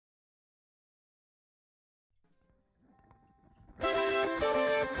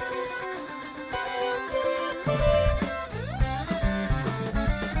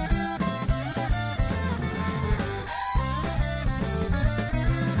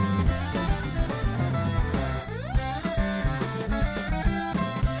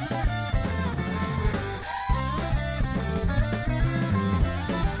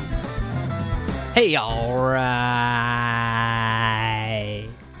Hey, alright.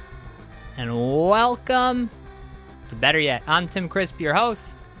 And welcome to Better Yet. I'm Tim Crisp, your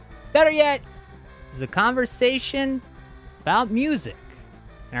host. Better Yet is a conversation about music.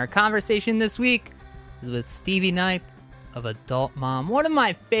 And our conversation this week is with Stevie KNIPE of Adult Mom, one of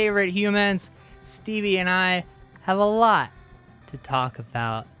my favorite humans. Stevie and I have a lot to talk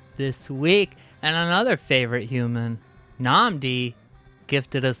about this week. And another favorite human, Namdi,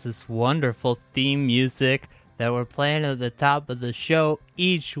 gifted us this wonderful theme music that we're playing at the top of the show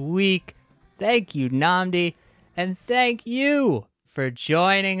each week. Thank you, Namdi, and thank you for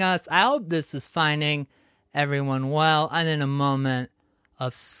joining us. I hope this is finding everyone well. I'm in a moment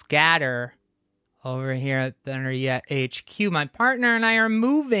of scatter over here at Better Yet HQ. My partner and I are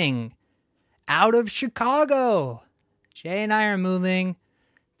moving out of Chicago. Jay and I are moving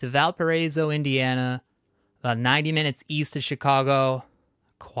to Valparaiso, Indiana, about 90 minutes east of Chicago.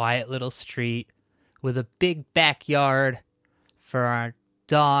 Quiet little street with a big backyard for our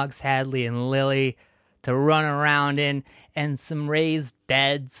dogs, Hadley and Lily, to run around in, and some raised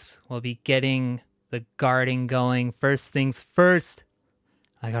beds. We'll be getting the garden going. First things first,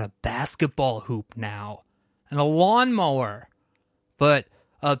 I got a basketball hoop now and a lawnmower, but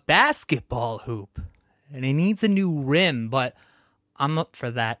a basketball hoop, and it needs a new rim, but I'm up for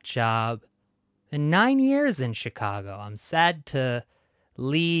that job. And 9 years in Chicago. I'm sad to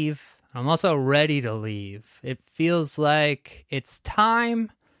leave. I'm also ready to leave. It feels like it's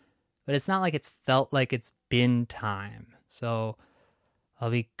time, but it's not like it's felt like it's been time. So I'll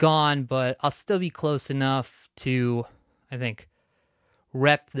be gone, but I'll still be close enough to, I think,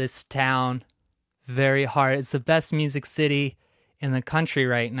 rep this town very hard. It's the best music city in the country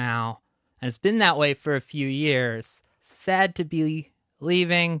right now, and it's been that way for a few years. Sad to be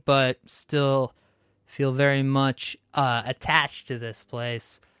leaving, but still feel very much attached to this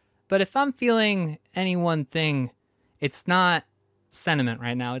place. But if I'm feeling any one thing, it's not sentiment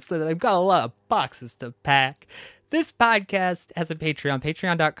right now. It's that I've got a lot of boxes to pack. This podcast has a Patreon,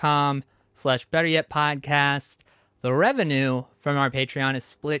 patreon.com/betteryetpodcast. The revenue from our Patreon is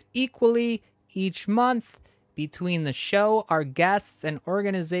split equally each month between the show, our guests, and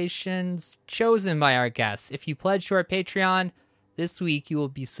organizations chosen by our guests. If you pledge to our Patreon, this week you will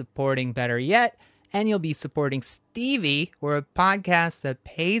be supporting Better Yet, and you'll be supporting Stevie. We're a podcast that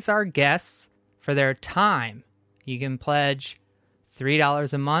pays our guests for their time. You can pledge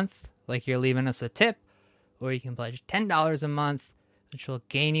 $3 a month, like you're leaving us a tip, or you can pledge $10 a month, which will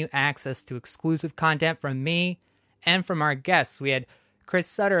gain you access to exclusive content from me and from our guests. We had Chris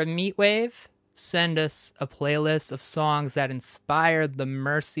Sutter of Meatwave send us a playlist of songs that inspired the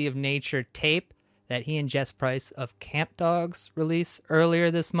Mercy of Nature tape that he and Jess Price of Camp Dogs released earlier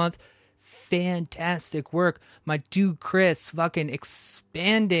this month. Fantastic work. My dude Chris fucking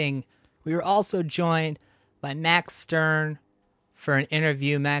expanding. We were also joined by Max Stern for an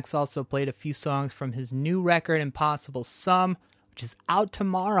interview. Max also played a few songs from his new record, Impossible Sum, which is out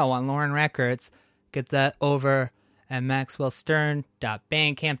tomorrow on Lauren Records. Get that over at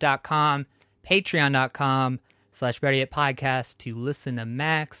maxwellstern.bandcamp.com, patreon.com/betteryetpodcast to listen to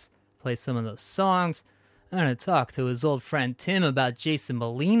Max play some of those songs. I'm going to talk to his old friend Tim about Jason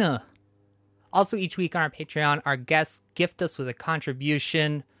Molina. Also, each week on our Patreon, our guests gift us with a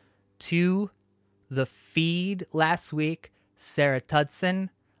contribution to the feed. Last week, Sarah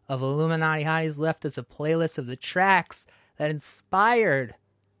Tudson of Illuminati Hotties left us a playlist of the tracks that inspired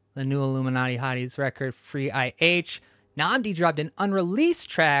the new Illuminati Hotties record, Free IH. Namdi dropped an unreleased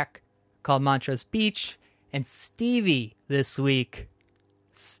track called Montrose Beach. And Stevie this week,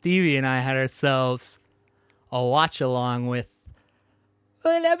 Stevie and I had ourselves a watch-along with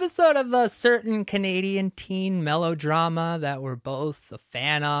an episode of a certain Canadian teen melodrama that we're both a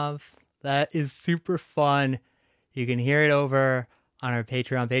fan of. That is super fun. You can hear it over on our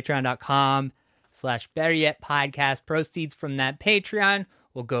Patreon, patreon.com/betteryetpodcast. Proceeds from that Patreon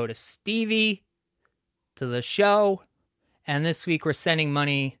will go to Stevie, to the show. And this week we're sending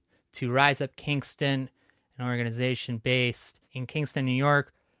money to Rise Up Kingston, an organization based in Kingston, New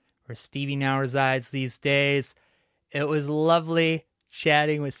York, where Stevie now resides these days. It was lovely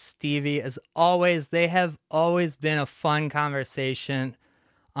chatting with Stevie. As always, they have always been a fun conversation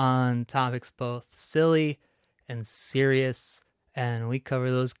on topics both silly and serious, and we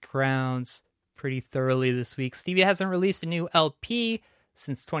cover those grounds pretty thoroughly this week. Stevie hasn't released a new LP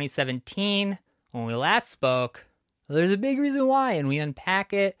since 2017 when we last spoke. Well, there's a big reason why, and we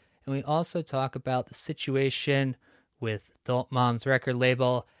unpack it, and we also talk about the situation with Adult Mom's record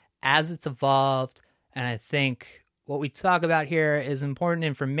label as it's evolved. And I think what we talk about here is important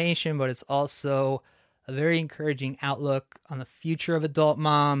information, but it's also a very encouraging outlook on the future of Adult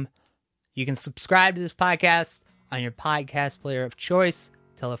Mom. You can subscribe to this podcast on your podcast player of choice.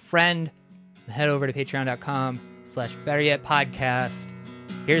 Tell a friend. And head over to patreon.com/betteryetpodcast.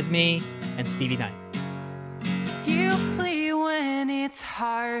 Here's me and Stevie Knipe. You flee when it's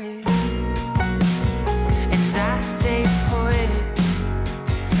hard, and I stay put.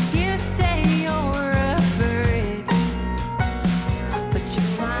 You say you're a bird, but you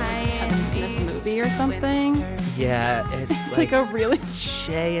fly Kevin Smith movie or something. Yeah, It's like a really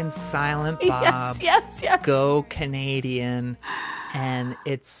Jay and Silent Bob. yes. Go Canadian. And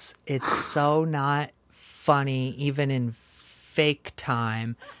it's so not funny even in fake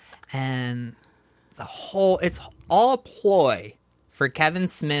time. And it's all a ploy for Kevin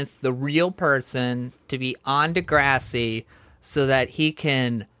Smith, the real person, to be on Degrassi so that he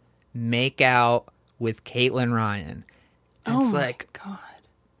can make out with Caitlin Ryan. And it's my God.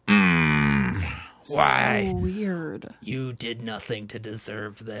 Why? So weird. You did nothing to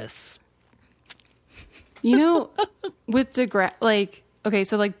deserve this. You know, with Degrassi, like, okay,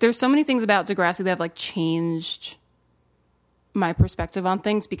 so like there's so many things about Degrassi that have like changed my perspective on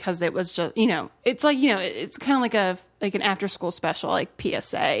things, because it was just, it's like, it's kind of like an after school special, like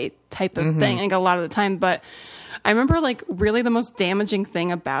PSA type of thing, like a lot of the time. But I remember like really the most damaging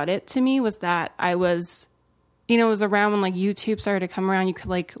thing about it to me was that I was, it was around when like YouTube started to come around. You could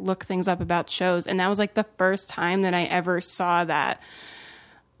like look things up about shows. And that was like the first time that I ever saw that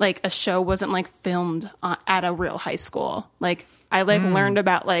like a show wasn't like filmed at a real high school. Like I like learned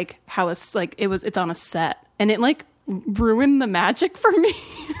about like how it's like, it's on a set, and it like ruined the magic for me.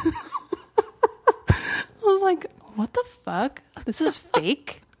 I was like, what the fuck? This is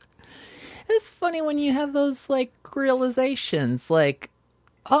fake. It's funny when you have those like realizations, like,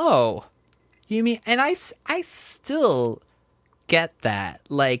 oh, you mean, and I still get that.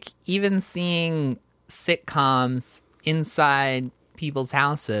 Like, even seeing sitcoms inside people's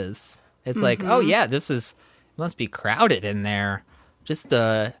houses, it's like, oh yeah, it must be crowded in there. Just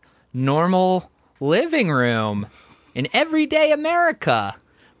a normal living room in everyday America.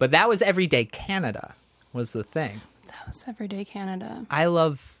 But that was everyday Canada, was the thing. That was everyday Canada. I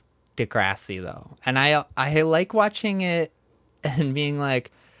love Degrassi though, and I like watching it and being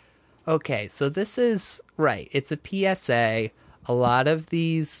like, okay, so this is right. It's a PSA. A lot of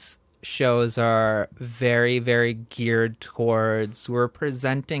these shows are very, very geared towards, we're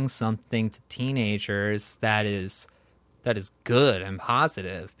presenting something to teenagers that is good and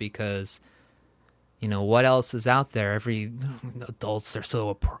positive, because what else is out there? Every adults, they're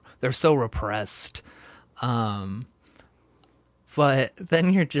so repressed. But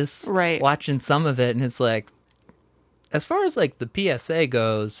then you're just watching some of it, and it's like, as far as like the PSA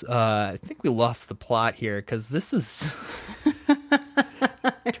goes, I think we lost the plot here, because this is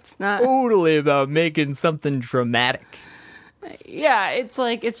It's not totally about making something dramatic. Yeah, it's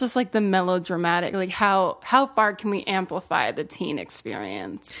just like the melodramatic, like how far can we amplify the teen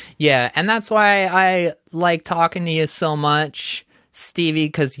experience? Yeah, and that's why I like talking to you so much, Stevie,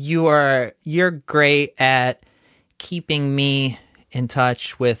 because you're great at keeping me in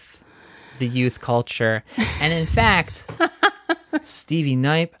touch with the youth culture. And in fact, Stevie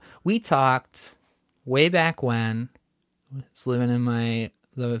Knipe, we talked way back when I was living in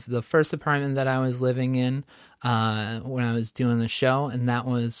the first apartment that I was living in when I was doing the show, and that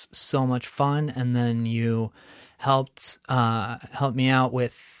was so much fun. And then you helped me out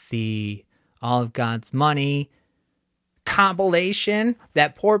with the All of God's Money compilation,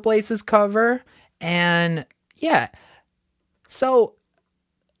 that Poor Places cover. And yeah, so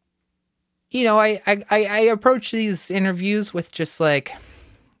I approach these interviews with just like,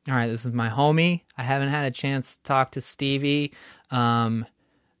 all right, this is my homie. I haven't had a chance to talk to Stevie in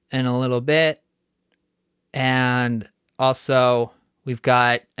a little bit. And also, we've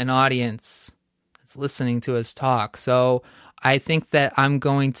got an audience that's listening to us talk. So I think that I'm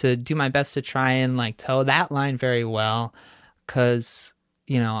going to do my best to try and like toe that line very well, because,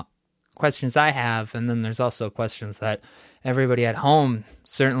 questions I have, and then there's also questions that everybody at home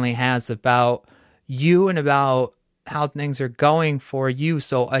certainly has about you and about how things are going for you.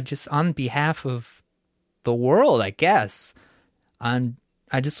 So I just, on behalf of the world, I guess, I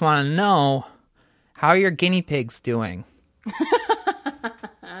just want to know, how are your guinea pigs doing?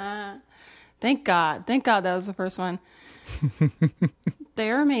 Thank God that was the first one.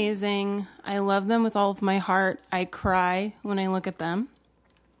 They're amazing. I love them with all of my heart. I cry when I look at them.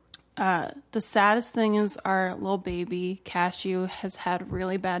 The saddest thing is our little baby, Cashew, has had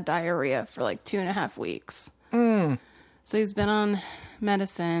really bad diarrhea for like 2.5 weeks. So he's been on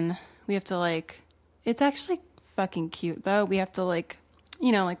medicine. We have to it's actually fucking cute though. We have to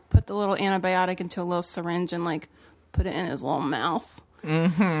put the little antibiotic into a little syringe and put it in his little mouth.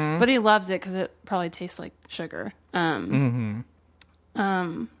 But he loves it because it probably tastes like sugar.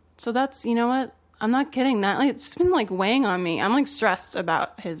 So that's, you know what? I'm not kidding. That it's been like weighing on me. I'm like stressed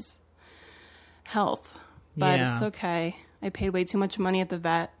about his health, but it's okay. I paid way too much money at the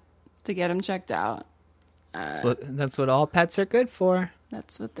vet to get him checked out. That's what all pets are good for.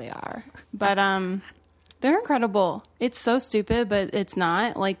 That's what they are. But they're incredible. It's so stupid, but it's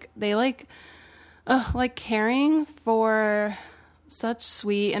not. Like they like caring for such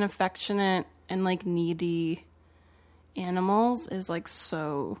sweet and affectionate and like needy animals is like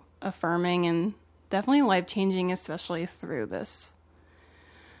so affirming and definitely life-changing, especially through this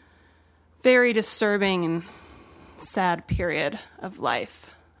very disturbing and sad period of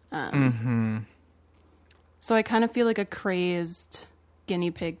life. So I kind of feel like a crazed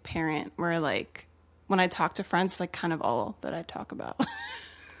guinea pig parent where like when I talk to friends, it's like kind of all that I talk about.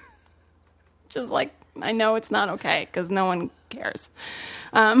 Just like, I know it's not okay because no one cares.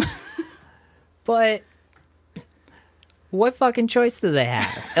 But what fucking choice do they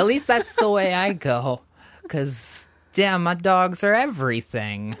have? At least that's the way I go. Because, damn, my dogs are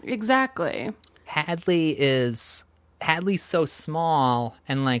everything. Exactly. Hadley's so small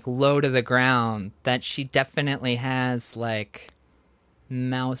and, like, low to the ground that she definitely has, like,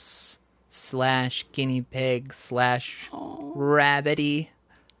 mouse / guinea pig / rabbity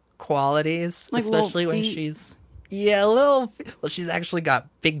qualities. Like especially when feet. she's... Yeah, she's actually got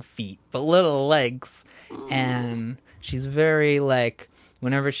big feet, but little legs. And she's very, like,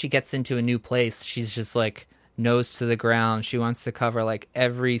 whenever she gets into a new place, she's just, like, nose to the ground. She wants to cover, like,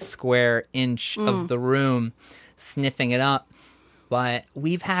 every square inch of the room, sniffing it up. But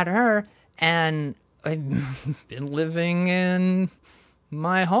we've had her, and I've been living in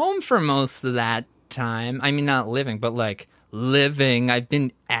my home for most of that time. I mean, not living, but, like, living. I've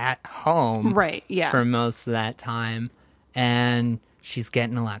been at home. Right, yeah. For most of that time. And she's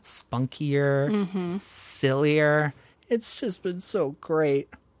getting a lot spunkier, sillier. It's just been so great.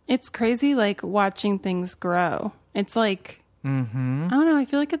 It's crazy, like, watching things grow. It's like, I don't know, I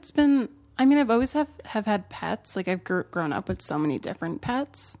feel like it's been, I mean, I've always have had pets. Like, I've grown up with so many different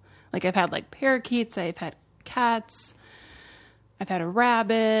pets. Like, I've had, like, parakeets, I've had cats, I've had a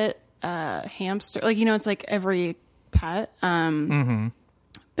rabbit, a hamster. Like, you know, it's, like, every pet.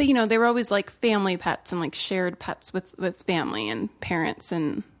 But, you know, they were always, like, family pets and, like, shared pets with family and parents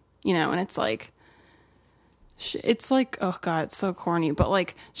and, you know, and it's like, oh God, it's so corny, but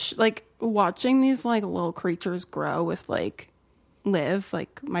like watching these like little creatures grow with like Liv,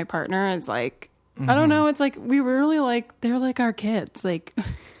 like my partner, is like, I don't know, it's like we really like, they're like our kids, like.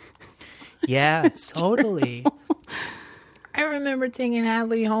 Yeah, totally. I remember taking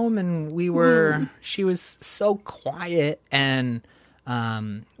Hadley home and she was so quiet, and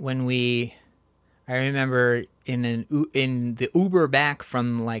I remember in the Uber back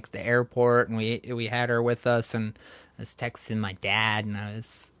from like the airport, and we had her with us, and I was texting my dad, and I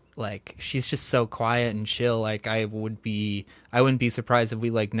was like, she's just so quiet and chill. Like I wouldn't be surprised if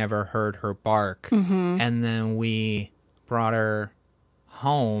we like never heard her bark. And then we brought her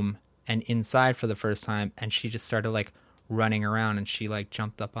home and inside for the first time, and she just started like running around, and she like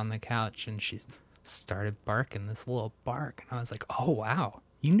jumped up on the couch and she started barking this little bark, and I was like, oh wow,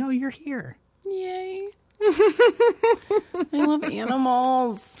 you know you're here. Yay. I love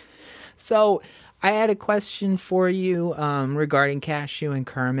animals. So I had a question for you regarding Cashew and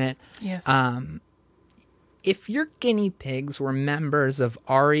Kermit. Yes. If your guinea pigs were members of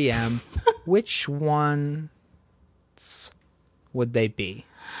REM, which ones would they be?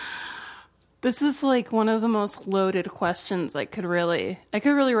 This is like one of the most loaded questions I could really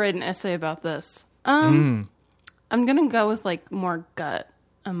write an essay about this. I'm going to go with like more gut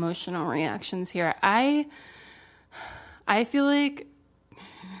emotional reactions here. I feel like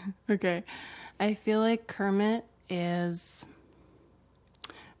I feel like Kermit is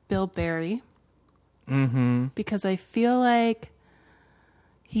Bill Berry. Because I feel like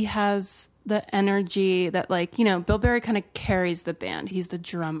he has the energy that, like, you know, Bill Berry kind of carries the band. He's the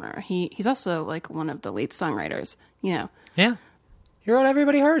drummer. He's also like one of the lead songwriters, you know. Yeah. You're what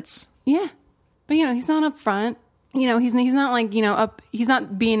everybody hurts. Yeah. But, you know, he's not up front. You know, he's not like, you know, he's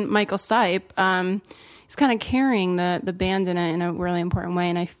not being Michael Stipe. He's kind of carrying the band in a really important way.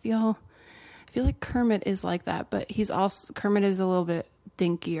 And I feel like Kermit is like that, but Kermit is a little bit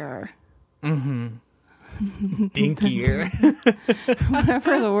dinkier. Dinkier.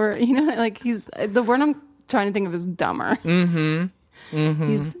 Whatever the word, you know, like the word I'm trying to think of is dumber.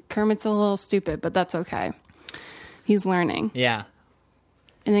 Kermit's a little stupid, but that's okay. He's learning. Yeah.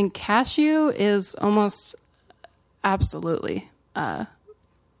 And then Cashew is almost absolutely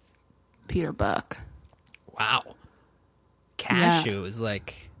Peter Buck. Wow. cashews.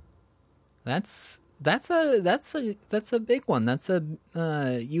 Like that's a big one.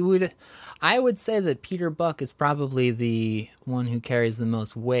 I would say that Peter Buck is probably the one who carries the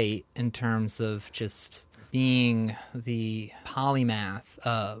most weight in terms of just being the polymath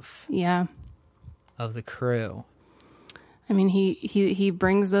of the crew. I mean, he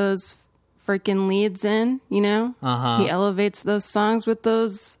brings those freaking leads in, you know? He elevates those songs with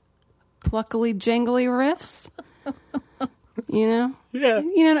those pluckily jangly riffs. You know? Yeah.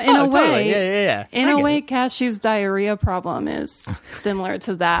 You know, in a way. Totally. Yeah. In a way, Cashew's diarrhea problem is similar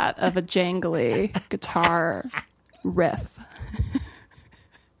to that of a jangly guitar riff.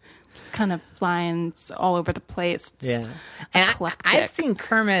 It's kind of flying all over the place. It's and eclectic. I've seen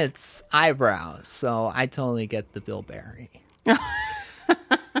Kermit's eyebrows, so I totally get the Bill Berry.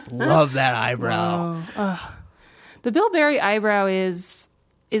 Love that eyebrow. The Bill Berry eyebrow is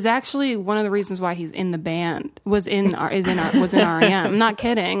actually one of the reasons why he's in the band. Was in REM. I'm not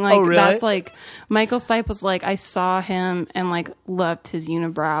kidding. Like really? That's like Michael Stipe was like, I saw him and like loved his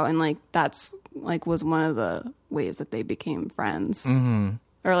unibrow, and like that's like was one of the ways that they became friends,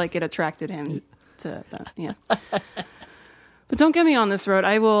 or like it attracted him to that. Yeah. But don't get me on this road.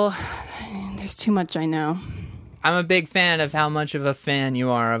 I will. There's too much I know. I'm a big fan of how much of a fan you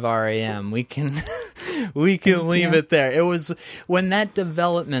are of REM. We can leave it there. It was when that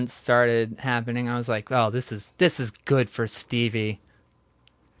development started happening, I was like, "Oh, this is good for Stevie."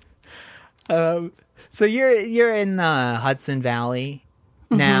 So you're in the Hudson Valley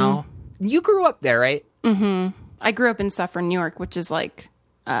now. You grew up there, right? Mm-hmm. I grew up in Suffern, New York, which is like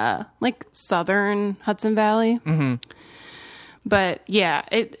southern Hudson Valley. Mm-hmm. But yeah,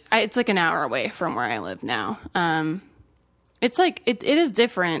 it's like an hour away from where I live now. It's like it is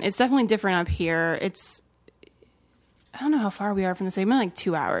different. It's definitely different up here. I don't know how far we are from the city. Maybe like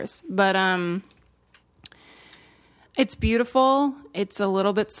 2 hours, but it's beautiful. It's a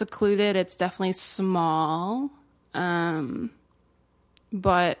little bit secluded. It's definitely small,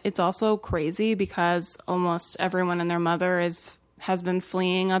 but it's also crazy because almost everyone and their mother has been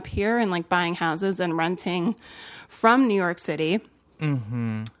fleeing up here and like buying houses and renting from New York City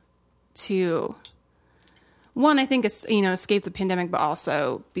to one, I think it's, escape the pandemic, but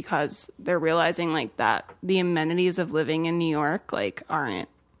also because they're realizing like that the amenities of living in New York like aren't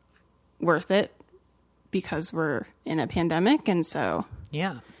worth it because we're in a pandemic. And so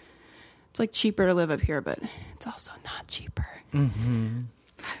it's like cheaper to live up here, but it's also not cheaper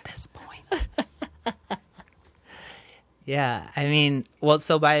at this point. Yeah, I mean, well,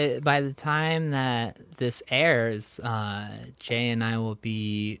 so by the time that this airs, Jay and I will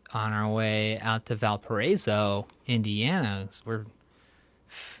be on our way out to Valparaiso, Indiana. 'Cause we're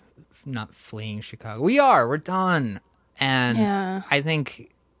not fleeing Chicago. We're done. And I think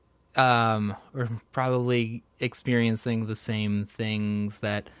we're probably experiencing the same things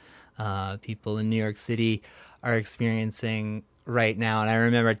that people in New York City are experiencing right now. And I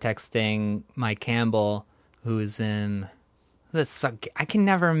remember texting Mike Campbell, who is in I can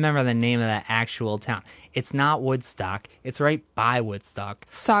never remember the name of that actual town. It's not Woodstock. It's right by Woodstock.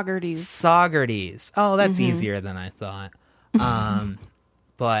 Saugerties. Oh, that's easier than I thought.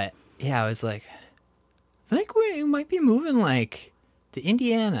 But yeah, I was like, I think we might be moving like to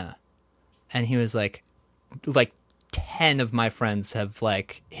Indiana. And he was like 10 of my friends have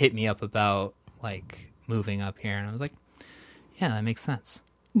like hit me up about like moving up here. And I was like, yeah, that makes sense.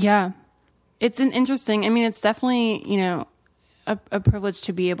 Yeah. It's it's definitely, a privilege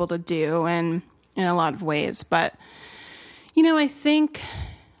to be able to do and in a lot of ways. But, I think,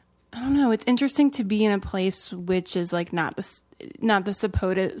 I don't know, it's interesting to be in a place which is like not the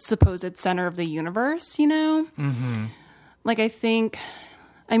supposed center of the universe, Like I think,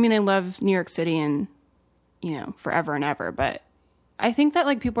 I love New York City and, forever and ever. But I think that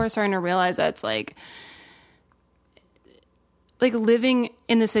like people are starting to realize that it's like living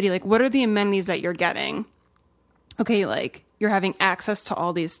in the city, like what are the amenities that you're getting? Okay, like you're having access to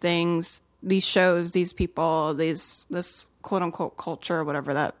all these things, these shows, these people, this quote unquote culture,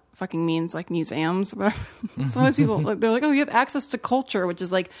 whatever that fucking means, like museums. So most people, they're like, oh, you have access to culture, which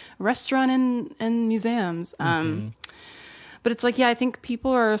is like restaurant and museums. But it's like, yeah, I think people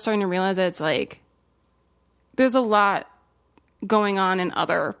are starting to realize that it's like there's a lot going on in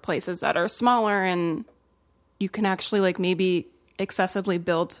other places that are smaller, and you can actually like maybe accessibly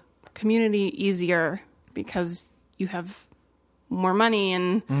build community easier because you have more money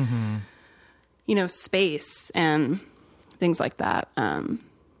and space and things like that,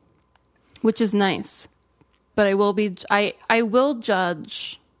 which is nice. But I will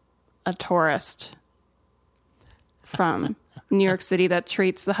judge a tourist from New York City that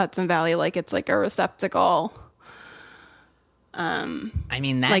treats the Hudson Valley like it's like a receptacle I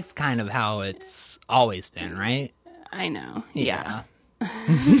mean, that's kind of how it's always been, right? I know. Yeah.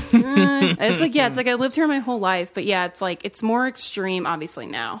 It's like I lived here my whole life, but yeah, it's more extreme obviously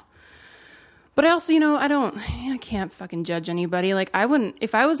now. But I also, I can't fucking judge anybody. Like I wouldn't,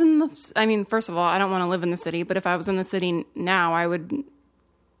 if I was first of all, I don't want to live in the city, but if I was in the city now,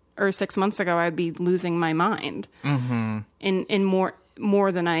 or 6 months ago, I'd be losing my mind in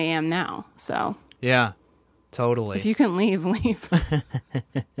more than I am now. So yeah, totally. If you can leave.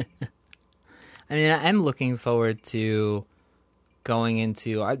 I mean, I'm looking forward to going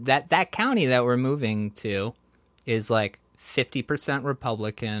into that county that we're moving to is like 50%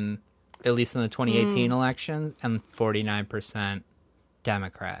 Republican, at least in the 2018 election, and 49%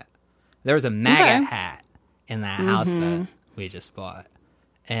 Democrat. There was a MAGA hat in that house that we just bought.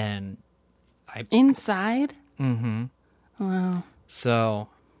 And inside? Mm-hmm. Wow. So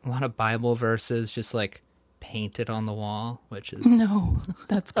a lot of Bible verses just like painted on the wall, which is no,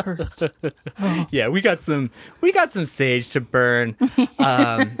 that's cursed. Oh. Yeah, we got some sage to burn. But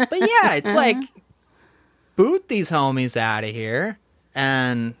yeah, it's like boot these homies out of here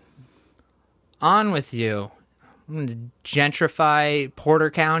and on with you. I'm gonna gentrify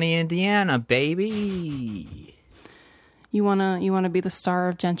Porter County, Indiana, baby. You wanna be the star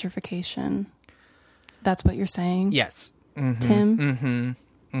of gentrification. That's what you're saying? Yes. Tim? Mm-hmm.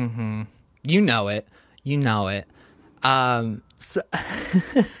 Mm-hmm. You know it.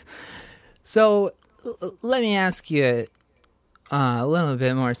 So let me ask you a little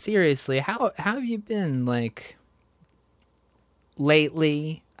bit more seriously. How have you been, like,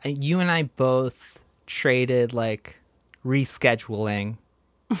 lately? You and I both traded, like, rescheduling,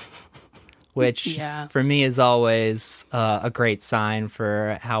 which for me is always a great sign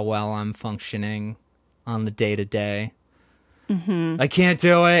for how well I'm functioning on the day-to-day. Mm-hmm. I can't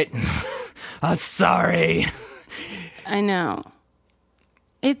do it. I'm sorry. I know.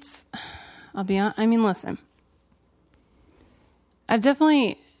 I'll be honest. I mean, listen. I've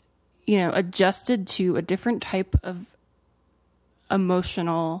definitely, adjusted to a different type of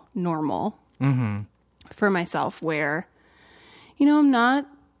emotional normal for myself where, I'm not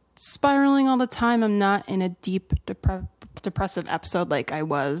spiraling all the time. I'm not in a deep depressive episode like I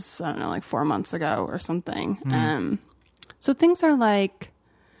was, I don't know, like 4 months ago or something. So things are like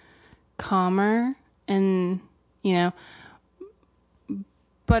calmer and,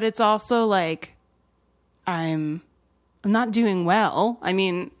 but it's also like I'm not doing well. I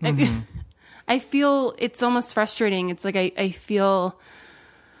mean, I feel it's almost frustrating. It's like I feel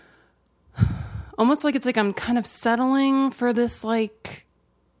almost like it's like I'm kind of settling for this like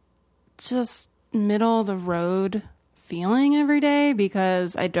just middle of the road feeling every day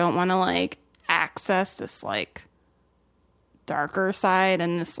because I don't want to like access this like darker side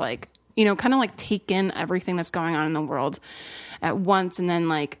and this like, kind of like take in everything that's going on in the world at once and then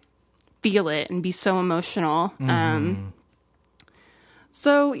like feel it and be so emotional.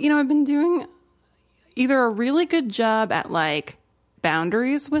 So, I've been doing either a really good job at like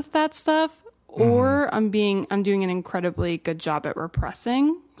boundaries with that stuff or I'm doing an incredibly good job at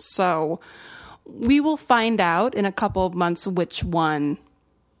repressing. So we will find out in a couple of months which option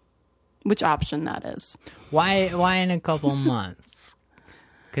that is. Why in a couple months?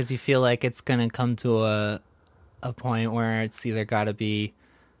 Because you feel like it's going to come to a point where it's either got to be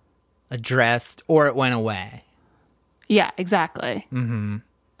addressed or it went away. Yeah, exactly.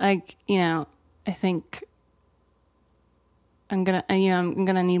 Like, I think I'm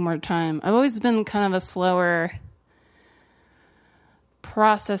gonna need more time. I've always been kind of a slower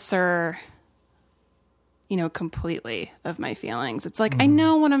processor, completely of my feelings. It's like, I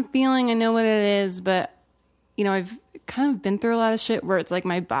know what I'm feeling. I know what it is, but, I've kind of been through a lot of shit where it's like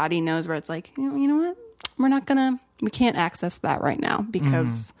my body knows where it's like, you know what? We can't access that right now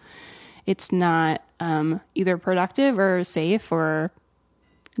because it's not either productive or safe or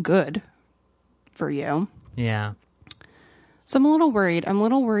good for you. Yeah. So I'm a little worried. I'm a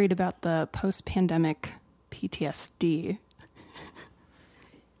little worried about the post-pandemic PTSD.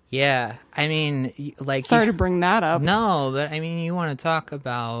 Yeah. I mean, like... Sorry to bring that up. No, but I mean, you want to talk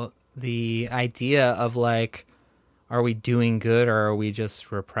about the idea of like, are we doing good or are we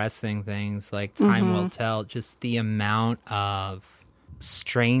just repressing things? Like, time will tell. Just the amount of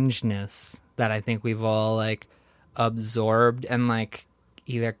strangeness that I think we've all like absorbed and like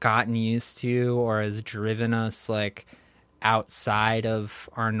either gotten used to or has driven us like outside of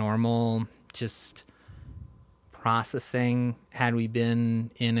our normal just processing had we been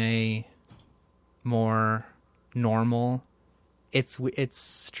in a more normal. It's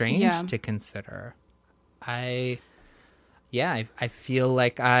strange to consider. I feel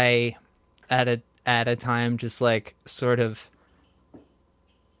like I at a time just like sort of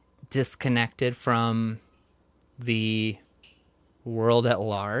disconnected from the world at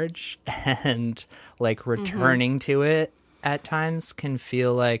large, and like returning to it at times can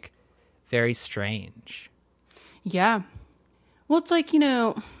feel like very strange. Yeah. Well, it's like,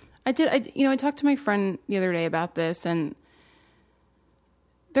 I talked to my friend the other day about this, and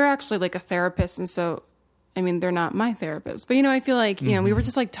they're actually like a therapist. And so, I mean, they're not my therapist, but, I feel like, we were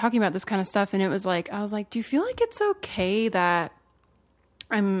just like talking about this kind of stuff, and it was like, I was like, do you feel like it's okay that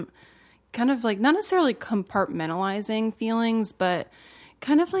I'm kind of like not necessarily compartmentalizing feelings, but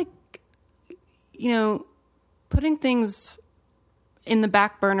kind of like, putting things in the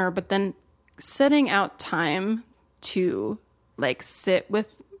back burner, but then setting out time to like sit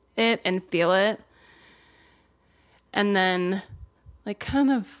with it and feel it, and then like kind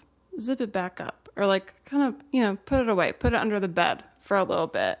of zip it back up, or like kind of, put it away, put it under the bed for a little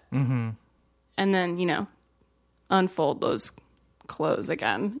bit, and then, unfold those clothes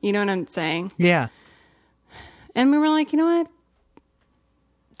again. You know what I'm saying? Yeah. And we were like, you know what?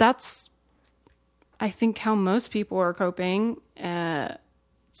 That's, I think, how most people are coping.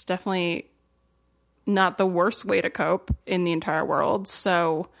 It's definitely not the worst way to cope in the entire world.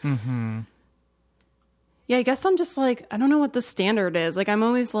 So, yeah, I guess I'm just like, I don't know what the standard is. Like, I'm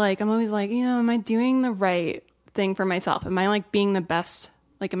always like, am I doing the right thing for myself? Am I like being the best?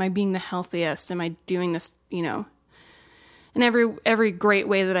 Like, am I being the healthiest? Am I doing this, in every great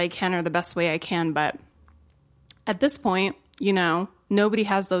way that I can, or the best way I can? But at this point, nobody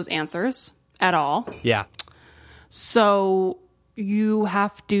has those answers at all. Yeah. So you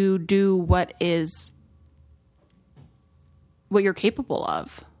have to do what you're capable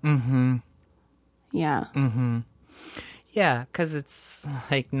of. Mm-hmm. Yeah. Mm-hmm. Yeah, because it's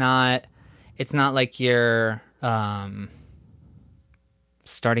not like you're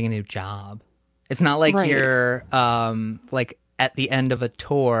starting a new job. It's not like you're like at the end of a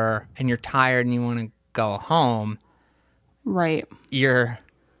tour and you're tired and you want to go home. Right. You're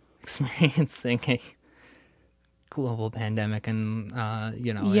experiencing a global pandemic and,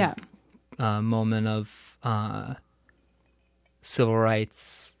 a moment of civil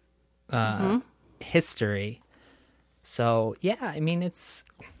rights history. So, yeah, I mean,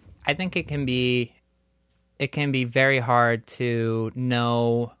 I think it can be very hard to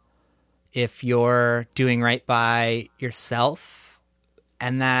know if you're doing right by yourself.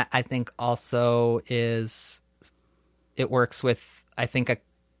 And that, I think, also it works with, I think, a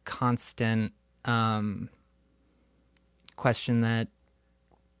constant question that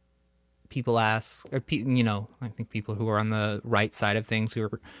people ask, or I think people who are on the right side of things,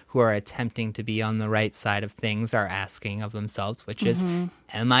 who are attempting to be on the right side of things, are asking of themselves, which is,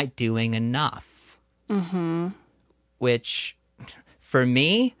 am I doing enough? Mm-hmm. Which, for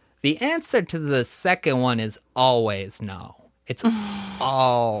me, the answer to the second one is always no. It's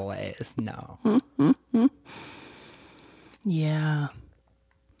always no. Yeah.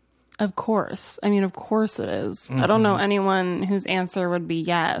 Of course. I mean, of course it is. I don't know anyone whose answer would be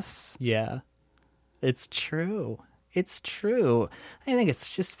yes. Yeah. It's true. It's true. I think it's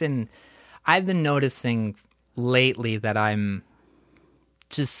just I've been noticing lately that I'm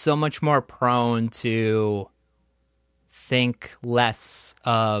just so much more prone to think less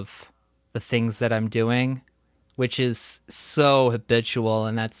of the things that I'm doing, which is so habitual,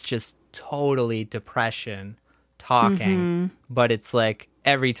 and that's just totally depression talking. But it's like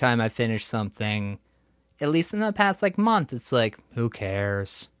every time I finish something, at least in the past month, it's like, who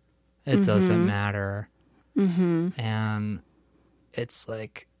cares? It doesn't matter. And it's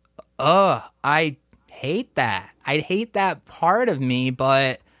like, I hate that. I hate that part of me,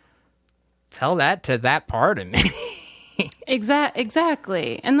 but tell that to that part of me.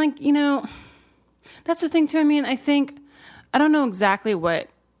 Exactly. And that's the thing too. I mean, I don't know exactly what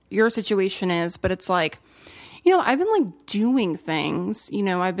your situation is, but it's like, I've been doing things,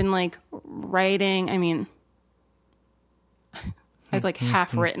 I've been writing. I mean, I've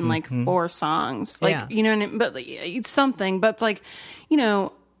half written 4 songs, yeah. But it's something, but it's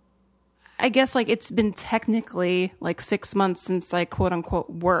I guess it's been technically 6 months since I quote unquote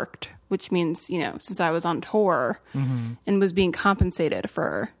worked, which means, since I was on tour and was being compensated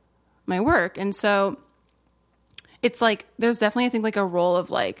for my work. And so it's there's definitely, I think, a role of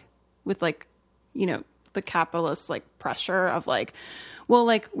with the capitalist pressure of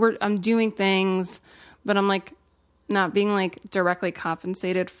I'm doing things, but I'm not being directly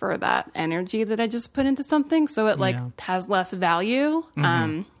compensated for that energy that I just put into something. So it has less value.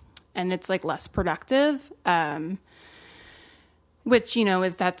 And it's less productive. Which,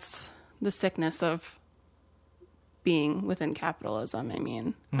 that's the sickness of being within capitalism. I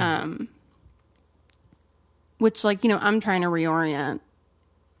mean, which I'm trying to reorient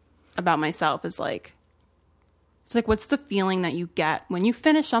about myself is like, it's like, what's the feeling that you get when you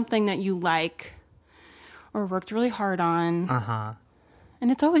finish something that you like or worked really hard on? Uh-huh.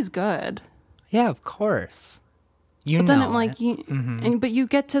 And it's always good. Yeah, of course. But then but you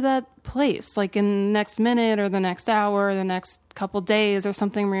get to that place, like in the next minute or the next hour or the next couple days or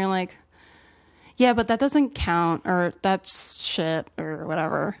something where you're like, yeah, but that doesn't count, or that's shit, or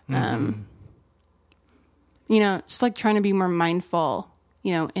whatever. Just like trying to be more mindful,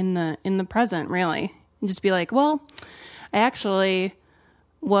 in the present, really. And just be like, well, I actually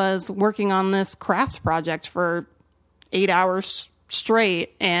was working on this craft project for 8 hours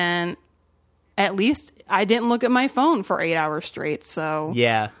straight, and at least I didn't look at my phone for 8 hours straight. So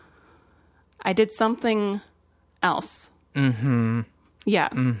yeah, I did something else. Mm-hmm. Yeah.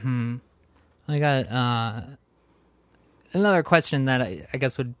 Mm-hmm. I got another question that I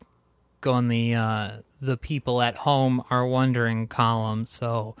guess would go in the people at home are wondering column.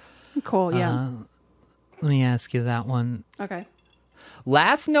 So cool. Yeah. Let me ask you that one. Okay.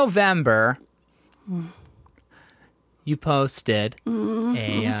 Last November, you posted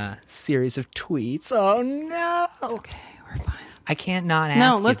a series of tweets. Oh no! It's okay, we're fine. I can't not ask.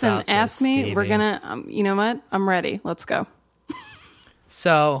 No, you listen. about Ask this, me. Stevie. We're gonna. You know what? I'm ready. Let's go.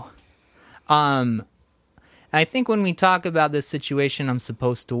 So, I think when we talk about this situation, I'm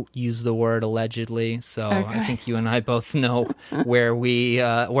supposed to use the word allegedly. So Okay. I think you and I both know where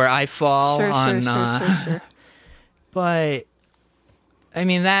where I fall on. Sure. But I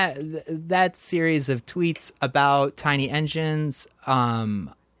mean that series of tweets about tiny engines, and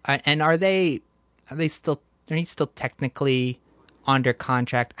are you still technically under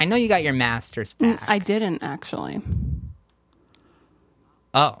contract? I know you got your master's back. I didn't actually.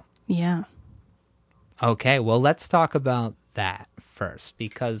 Oh. Yeah. Okay, well, let's talk about that first,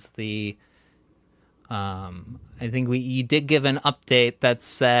 because I think you did give an update that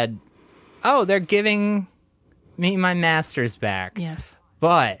said, oh, they're giving me my master's back. Yes.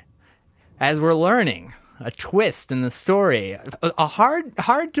 But as we're learning, a twist in the story, a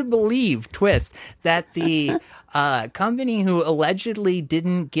hard to believe twist, that the company who allegedly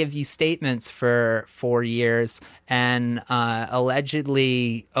didn't give you statements for 4 years and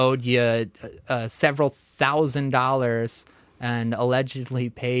allegedly owed you several $1,000s and allegedly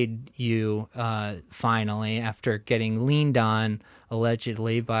paid you finally after getting leaned on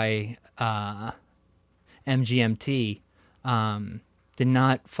allegedly by MGMT, did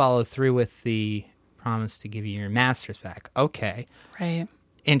not follow through with the promise to give you your master's back. Okay. Right.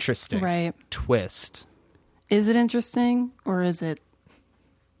 Interesting. Right. Twist. Is it interesting, or is it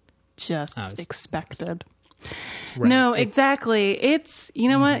just expected? Right. No, exactly. It's, you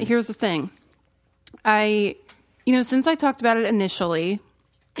know what? Here's the thing. Since I talked about it initially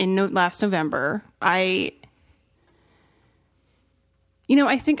in last November, I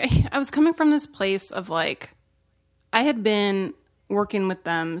think I was coming from this place of like, I had been working with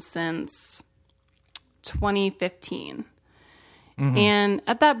them since 2015. Mm-hmm. And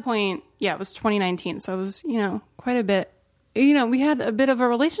at that point, it was 2019. So it was, quite a bit, we had a bit of a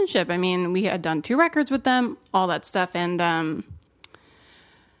relationship. I mean, we had done 2 records with them, all that stuff. And,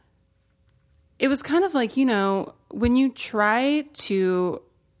 it was kind of like, when you try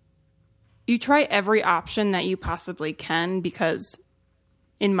every option that you possibly can, because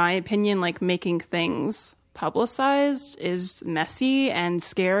in my opinion, like making things publicized is messy and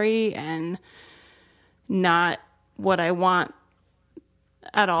scary and not what I want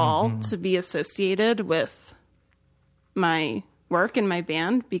at all to be associated with my work and my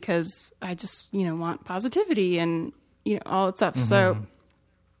band, because I just, want positivity and, all that stuff. So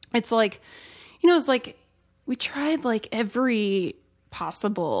it's like, it's like we tried like every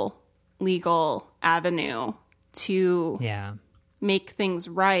possible legal avenue to make things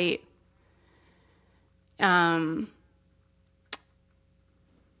right. In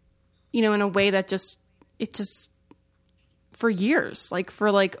a way that just for years, like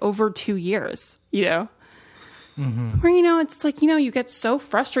for like over 2 years, where, it's like, you get so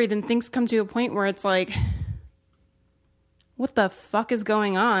frustrated and things come to a point where it's like, what the fuck is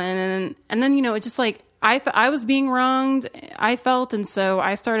going on? And then, it's just like, I was being wronged, I felt, and so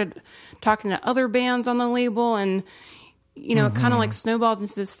I started talking to other bands on the label, and, it kind of like snowballed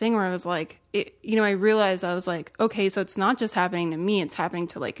into this thing where I was like, I realized I was like, okay, so it's not just happening to me, it's happening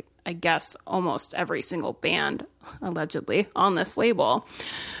to like, I guess almost every single band allegedly on this label.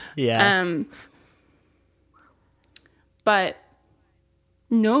 Yeah. But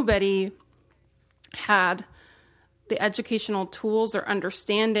nobody had the educational tools or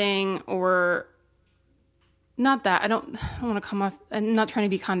understanding or not that. I don't want to come off. I'm not trying to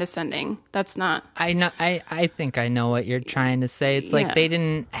be condescending. That's not. I know. I think I know what you're trying to say. It's like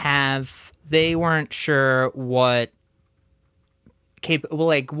Yeah. they weren't sure what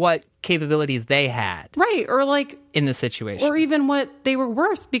what capabilities they had Right. Or like, in the situation. or even what they were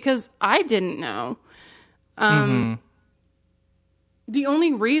worth, because I didn't know. The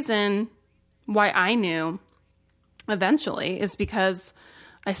only reason why I knew eventually is because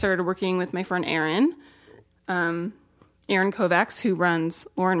I started working with my friend Aaron Kovacs, who runs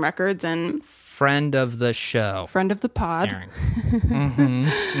Lauren Records and Friend of the show. friend of the pod.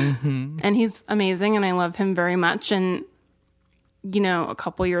 Aaron. And he's amazing and I love him very much. And, you know, a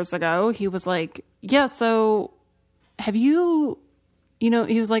couple years ago, he was like, yeah, so have you, you know,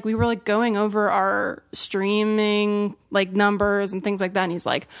 he was like, we were like going over our streaming like numbers and things like that. And he's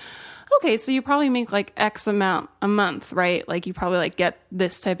like, okay, so you probably make like X amount a month, right? Like you probably like get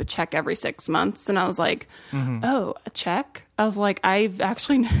this type of check every 6 months. And I was like, oh, a check? I was like, I've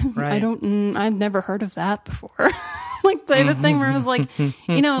actually, Right. I've never heard of that before. Like type of thing where it was like, you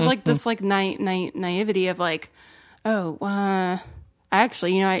know, it was like this like naivety of like, oh, I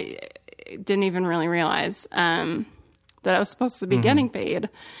actually, you know, I didn't even really realize that I was supposed to be getting paid.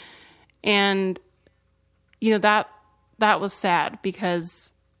 And, you know, that was sad,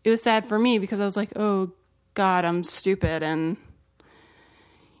 because it was sad for me, because I was like, oh God, I'm stupid. And,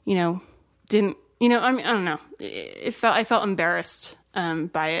 you know, didn't, you know, I mean, I don't know. I felt embarrassed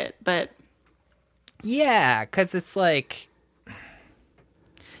by it, but Yeah, because it's like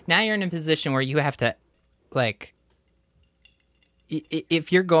now you're in a position where you have to, like,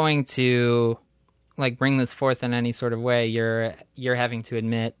 if you're going to like bring this forth in any sort of way, you're having to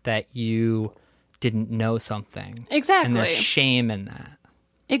admit that you didn't know something. Exactly. And there's shame in that.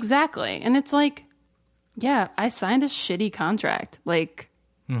 Exactly. And it's like, yeah, I signed a shitty contract. Like,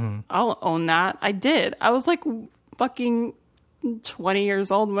 I'll own that. I did. I was like fucking 20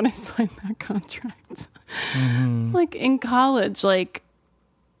 years old when I signed that contract. Like in college, like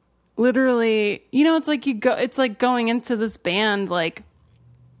literally, you know, it's like it's like going into this band, like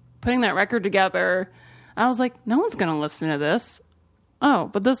putting that record together. I was like, no one's going to listen to this. Oh,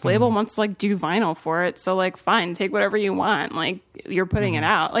 but this label wants to like do vinyl for it. So like, fine, take whatever you want. Like you're putting it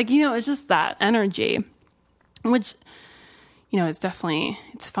out. Like, you know, it's just that energy, which, you know, it's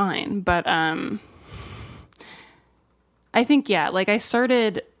fine. But, I think, yeah, like I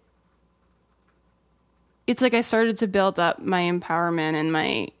started to build up my empowerment and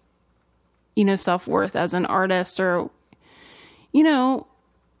my, you know, self-worth as an artist, or, you know,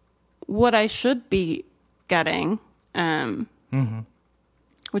 what I should be getting,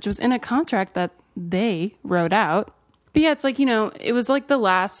 which was in a contract that they wrote out. But yeah, it's like, you know, it was like the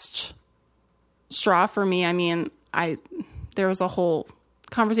last straw for me. I mean, there was a whole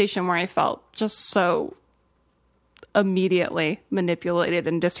conversation where I felt just so immediately manipulated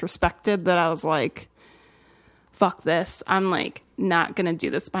and disrespected that I was like, fuck this. I'm like not going to do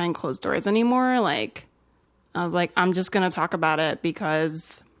this behind closed doors anymore. Like, I was like, I'm just going to talk about it,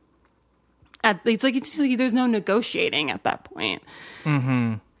 because it's like there's no negotiating at that point.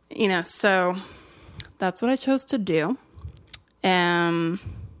 You know, so that's what I chose to do. I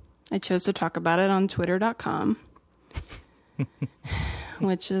chose to talk about it on twitter.com,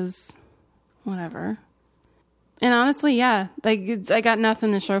 which is whatever. And honestly, yeah, like I got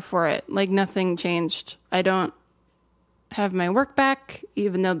nothing to show for it. Like nothing changed. I don't have my work back,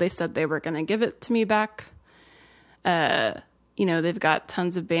 even though they said they were going to give it to me back. You know, they've got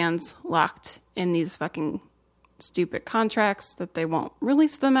tons of bands locked in these fucking stupid contracts that they won't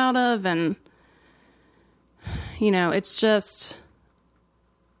release them out of. And, you know, it's just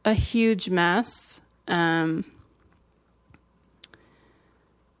a huge mess. And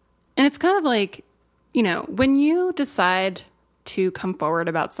it's kind of like, you know, when you decide to come forward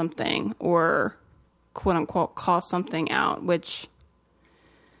about something, or quote unquote call something out, which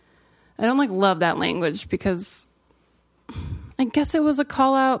I don't like love that language, because I guess it was a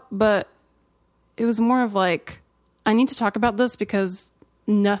call out, but it was more of like, I need to talk about this because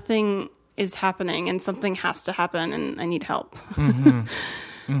nothing is happening and something has to happen and I need help.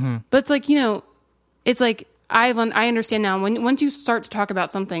 But it's like, you know, it's like, I understand now, once you start to talk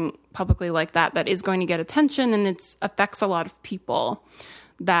about something publicly like that, that is going to get attention and it affects a lot of people,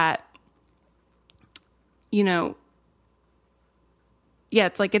 that, you know, yeah,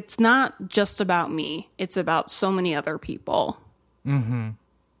 it's like, it's not just about me. It's about so many other people. And,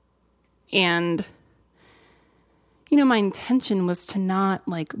 you know, my intention was to not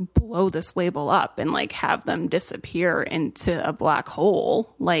like blow this label up and like have them disappear into a black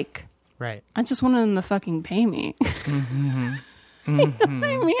hole. Like, Right. I just wanted them to fucking pay me. You know what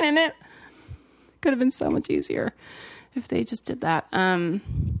I mean? And Could have been so much easier if they just did that. In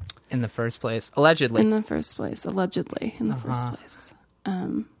the first place, allegedly. In the first place, allegedly. In the first place.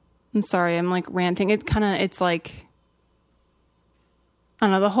 I'm sorry, I'm like ranting. It's like, I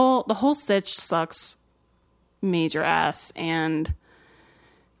don't know, the whole sitch sucks major ass and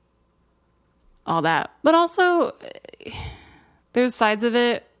all that. But also, there's sides of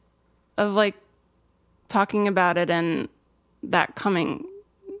it of like talking about it and that coming,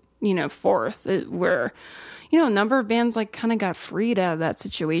 forth where, a number of bands like kind of got freed out of that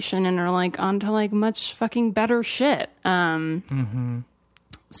situation and are like onto like much fucking better shit.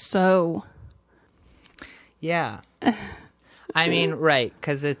 So. Yeah. I mean, right.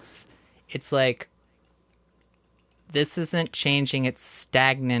 'Cause it's like, this isn't changing. It's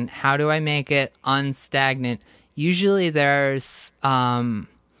stagnant. How do I make it unstagnant? Usually there's,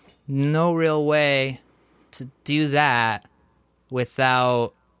 no real way to do that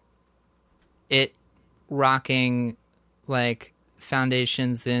without it rocking like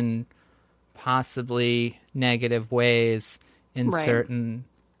foundations in possibly negative ways in Right. certain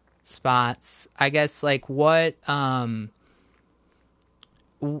spots. I guess like what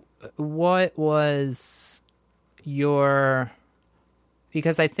was your,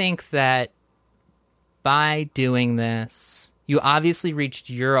 because I think that by doing this, you obviously reached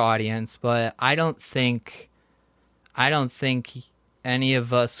your audience, but I don't think any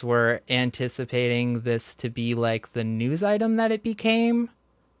of us were anticipating this to be like the news item that it became.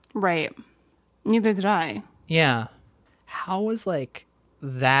 Right. Neither did I. Yeah. How was like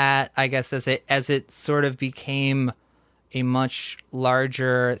that, I guess, as it sort of became a much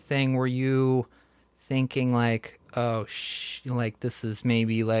larger thing, were you thinking like, oh, like this is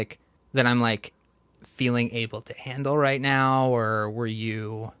maybe like that I'm like feeling able to handle right now, or were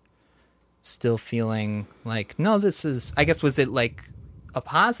you still feeling like, no, this is, I guess, was it like a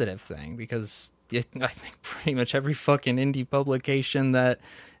positive thing? Because I think pretty much every fucking indie publication that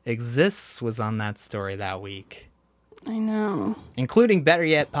exists was on that story that week. I know. Including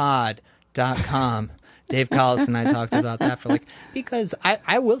betteryetpod.com. Dave Collis and I talked about that for like, because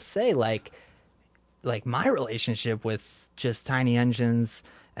I will say like my relationship with just Tiny Engines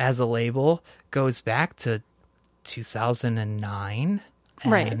as a label goes back to 2009.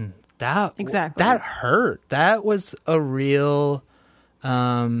 Right. And that Exactly. that hurt. That was a real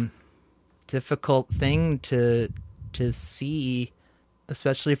difficult thing to see,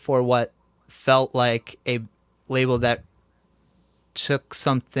 especially for what felt like a label that took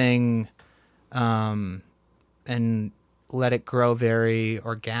something and let it grow very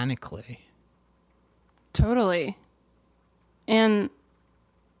organically. Totally. And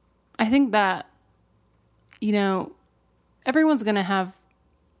I think that, everyone's going to have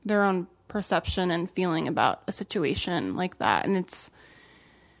their own perception and feeling about a situation like that. And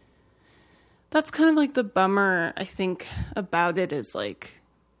that's kind of like the bummer, I think, about it is like,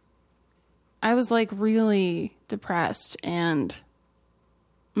 I was like really depressed and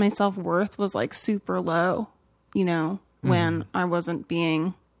my self-worth was like super low, when I wasn't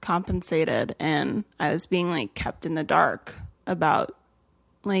being compensated and I was being like kept in the dark about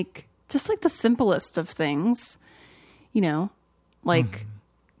like just like the simplest of things, like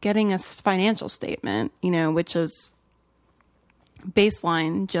getting a financial statement, which is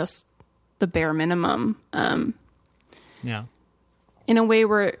baseline, just the bare minimum. Yeah. In a way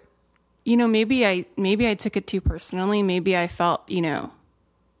where, maybe I took it too personally. Maybe I felt,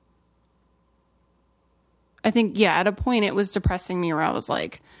 I think, at a point it was depressing me where I was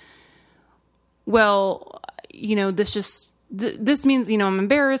like, well, this means, I'm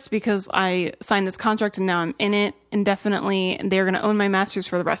embarrassed because I signed this contract and now I'm in it indefinitely and they're going to own my masters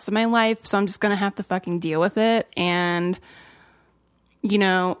for the rest of my life. So I'm just going to have to fucking deal with it. And,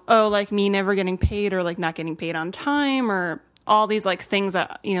 like me never getting paid or like not getting paid on time or all these like things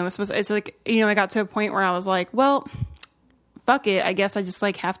that, it's like, I got to a point where I was like, well, fuck it. I guess I just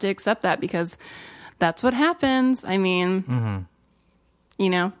like have to accept that because that's what happens. I mean,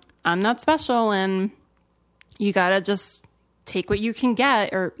 I'm not special and you gotta just take what you can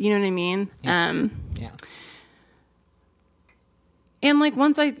get, or you know what I mean? Yeah. And like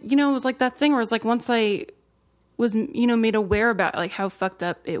once I, it was like that thing where it's like once I was, made aware about like how fucked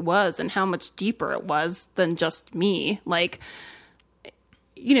up it was and how much deeper it was than just me. Like,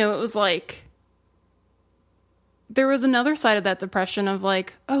 it was like there was another side of that depression of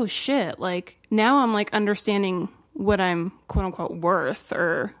like, oh shit, like now I'm like understanding what I'm quote unquote worth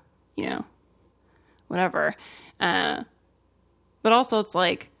or, whatever. But also it's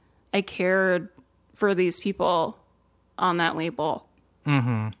like I cared for these people on that label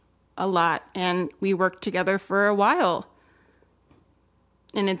a lot and we worked together for a while.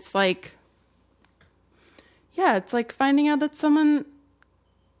 And it's like, yeah, it's like finding out that someone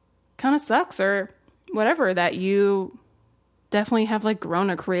kind of sucks or whatever, that you definitely have like grown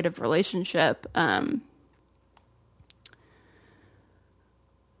a creative relationship.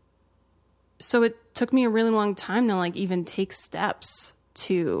 So it took me a really long time to like even take steps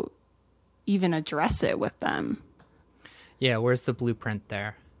to even address it with them. Yeah, where's the blueprint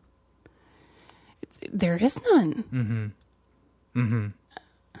there? There is none. Mm-hmm. Mm-hmm.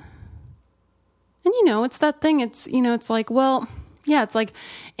 And, you know, it's that thing. It's, you know, it's like, well, yeah, it's like,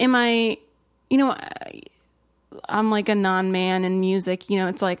 am I, you know, I'm like a non-man in music, you know,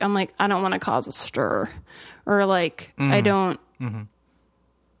 it's like, I'm like, I don't want to cause a stir, or like, I don't, I'm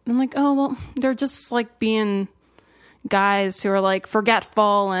like, oh, well, they're just like being guys who are like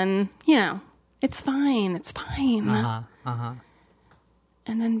forgetful and, you know, it's fine. It's fine. And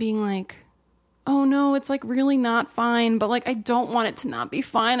then being like, oh no, it's like really not fine, but like I don't want it to not be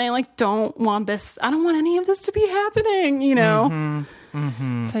fine. I like don't want this. I don't want any of this to be happening, you know,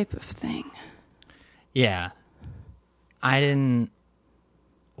 type of thing. Yeah. I didn't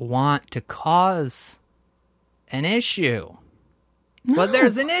want to cause an issue. No. But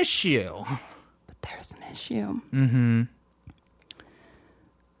there's an issue. But there's an issue. Mm-hmm.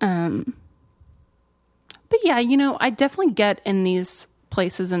 But yeah, you know, I definitely get in these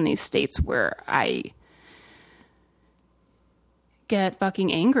places in these states where I get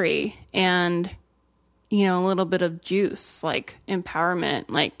fucking angry and, you know, a little bit of juice, like empowerment,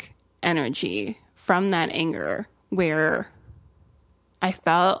 like energy from that anger, where I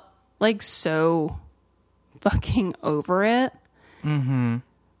felt like so fucking over it. Mm-hmm.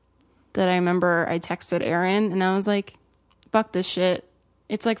 That I remember I texted Aaron and I was like, fuck this shit.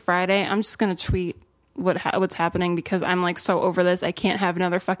 It's like Friday. I'm just going to tweet what's happening because I'm like so over this. I can't have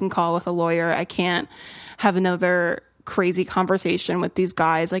another fucking call with a lawyer. I can't have another crazy conversation with these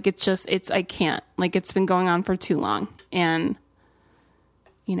guys. Like I can't. Like it's been going on for too long. And,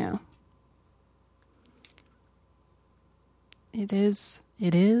 you know, it is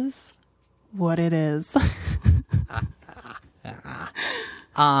what it is.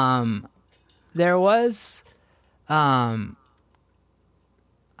 There was,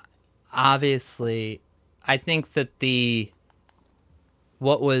 obviously, I think that the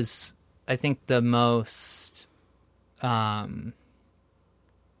most, I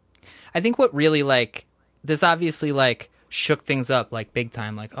think what really like, this obviously like shook things up like big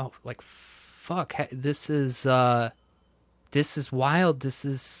time, like, oh, like, fuck, this is wild. This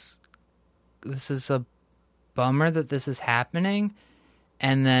is a bummer that this is happening.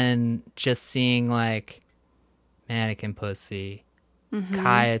 And then just seeing like Mannequin Pussy,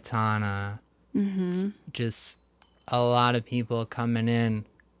 Kayatana, just a lot of people coming in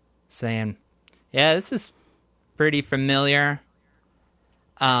saying, yeah, this is pretty familiar.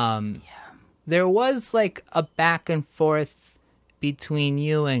 There was like a back and forth between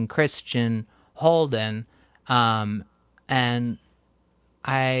you and Christian Holden. And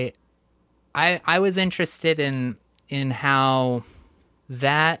I was interested in how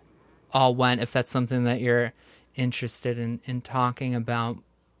that all went, if that's something that you're interested in talking about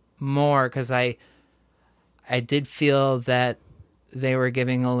more, because I did feel that they were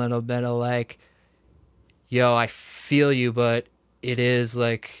giving a little bit of like, yo, I feel you, but it is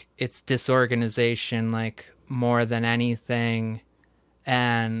like, it's disorganization, like more than anything.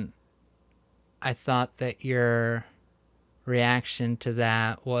 And I thought that your reaction to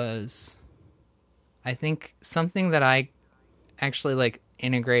that was, I think, something that I actually like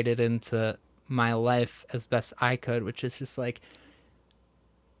integrated into my life as best I could, which is just like,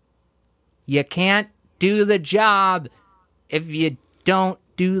 you can't do the job if you don't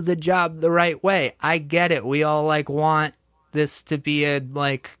do the job the right way. I get it. We all like want this to be a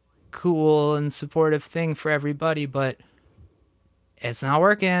like cool and supportive thing for everybody, but it's not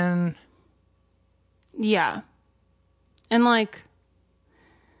working. Yeah. And like,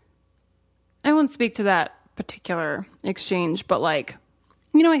 I won't speak to that particular exchange, but like,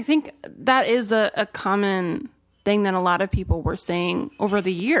 you know, I think that is a common thing that a lot of people were saying over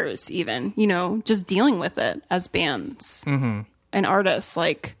the years, even, you know, just dealing with it as bands and artists,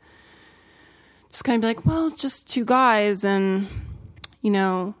 like just kind of be like, well, it's just two guys and, you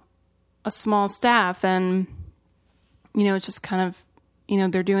know, a small staff, and, you know, it's just kind of, you know,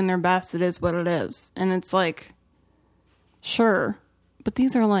 they're doing their best. It is what it is. And it's like, sure. But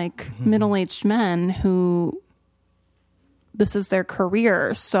these are like middle-aged men who this is their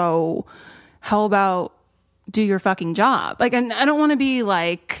career. So how about do your fucking job? Like, and I don't want to be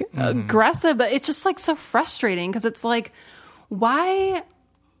like aggressive, but it's just like so frustrating because it's like, why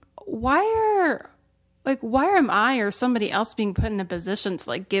am I or somebody else being put in a position to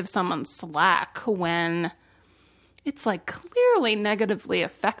like give someone slack when it's like clearly negatively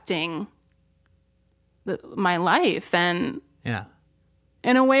affecting my life, and Yeah.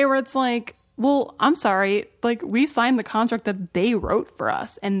 in a way where it's like, well, I'm sorry, like we signed the contract that they wrote for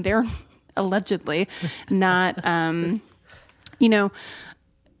us, and they're allegedly not,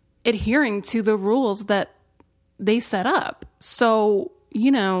 adhering to the rules that they set up. So,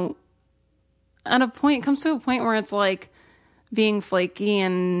 at a point, it comes to a point where it's like being flaky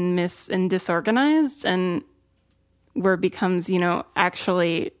and disorganized, and where it becomes,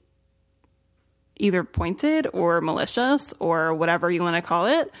 actually either pointed or malicious or whatever you want to call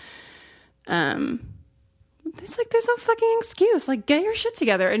it. It's like, there's no fucking excuse. Like, get your shit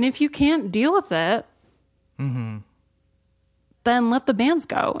together. And if you can't deal with it, then let the bands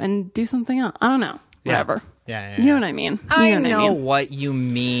go and do something else. I don't know. Yeah. Whatever. Yeah. You know what I mean? I know what you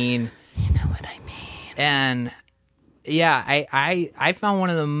mean. You know what I mean. And yeah, I found one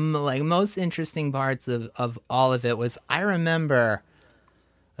of the most interesting parts of all of it was I remember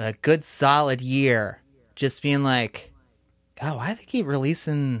a good solid year just being like, God, why do they keep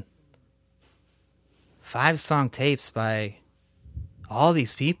releasing 5-song tapes by all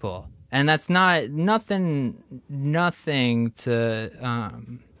these people? And that's nothing to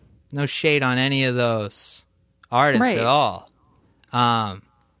no shade on any of those artists Right. at all. But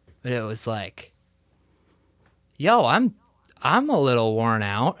it was like, yo, I'm a little worn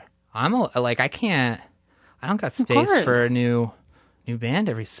out. I don't got space for a new band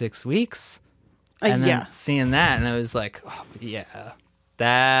every 6 weeks. And then Yeah. seeing that, and I was like, oh, yeah,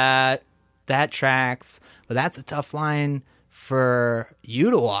 that tracks. But that's a tough line for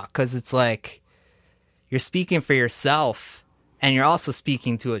you to walk, because it's like you're speaking for yourself, and you're also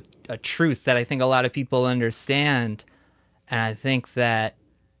speaking to a truth that I think a lot of people understand. And I think that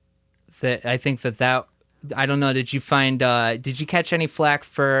I don't know, did you catch any flack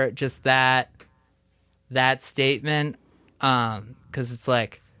for just that statement? Because it's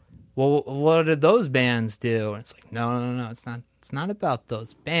like, well, what did those bands do? And it's like, no, it's not about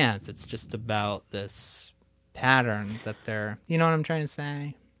those bands. It's just about this pattern that they're, you know what I'm trying to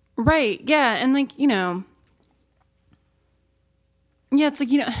say? Right. Yeah. And like, yeah, it's like,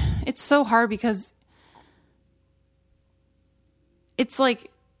 it's so hard because it's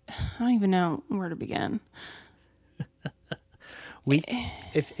like, I don't even know where to begin.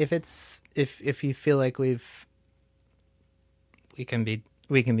 If you feel like we can be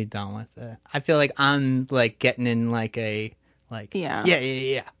done with it. I feel like I'm like getting in like a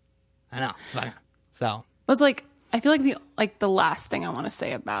yeah. I know. So It's like, I feel like the last thing I want to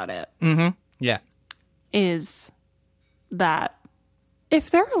say about it yeah. is that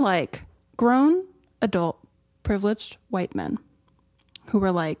if there are like grown, adult, privileged white men who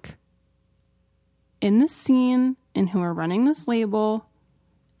are like in this scene and who are running this label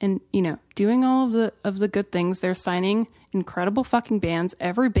and, doing all of the good things, they're signing incredible fucking bands.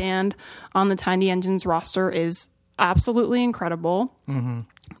 Every band on the Tiny Engines roster is absolutely incredible. Mm-hmm.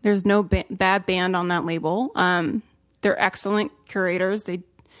 There's no bad band on that label. They're excellent curators.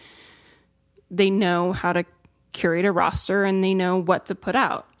 They know how to curate a roster, and they know what to put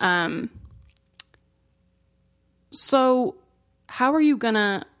out. So how are you going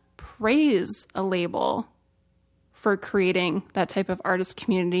to praise a label for creating that type of artist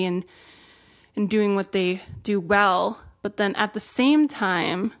community and doing what they do well, but then at the same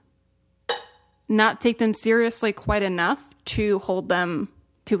time not take them seriously quite enough to hold them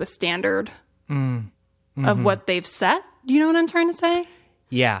to a standard of what they've set? Do you know what I'm trying to say?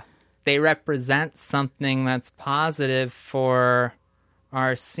 Yeah. They represent something that's positive for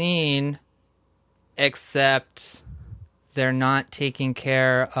our scene, except they're not taking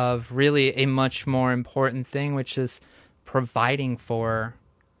care of really a much more important thing, which is providing for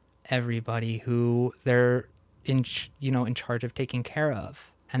everybody who they're in charge of taking care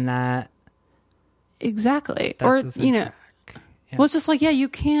of. And that exactly. that Or, doesn't track. Yeah. well, it's just like, yeah, you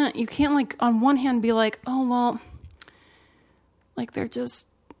can't like on one hand be like, oh, well, like they're just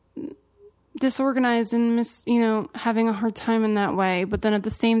disorganized and having a hard time in that way. But then at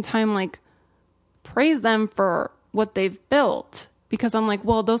the same time, like praise them for what they've built, because I'm like,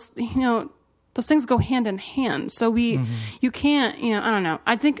 well, those things go hand in hand. So you can't, I don't know.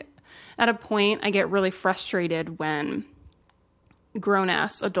 I think at a point I get really frustrated when grown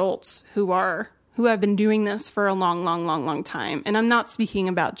ass adults who have been doing this for a long time. And I'm not speaking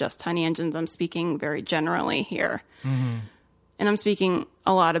about just Tiny Engines. I'm speaking very generally here. Mm-hmm. And I'm speaking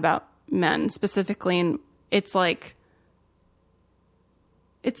a lot about men specifically. And it's like,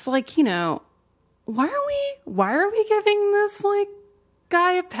 why are we giving this like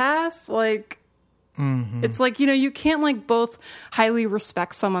guy a pass? Like, it's like, you can't like both highly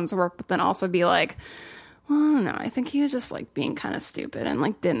respect someone's work, but then also be like, Well, I don't know. I think he was just like being kind of stupid and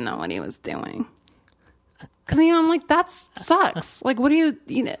like didn't know what he was doing. Because, you know, I'm like, that sucks. Like, what do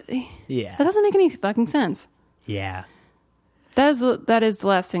you know? Yeah. That doesn't make any fucking sense. Yeah. That is the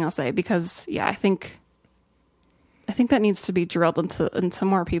last thing I'll say because, yeah, I think that needs to be drilled into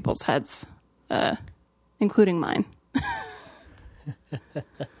more people's heads, including mine.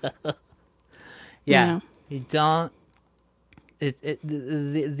 Yeah. You don't.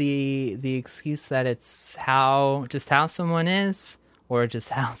 The excuse that it's how someone is or just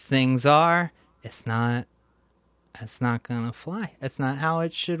how things are, it's not gonna fly. It's not how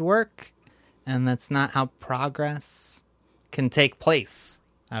it should work, and that's not how progress can take place,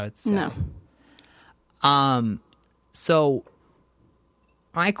 I would say. No. So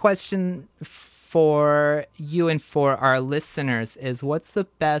my question for you and for our listeners is, what's the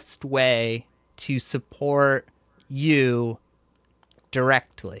best way to support you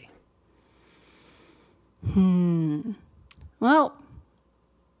directly? Well,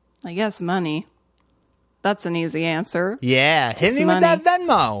 I guess money. That's an easy answer. Yeah, hit me money. with that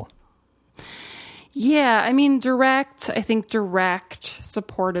Venmo. Yeah, I mean, I think direct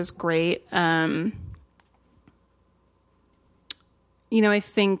support is great. You know, I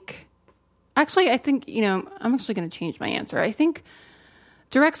think, you know, I'm actually going to change my answer. I think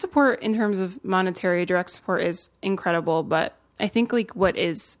direct support in terms of monetary direct support is incredible, but I think like what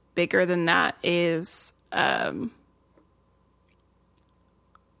is bigger than that is,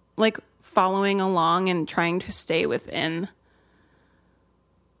 like following along and trying to stay within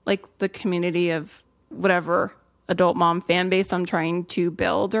like the community of whatever adult mom fan base I'm trying to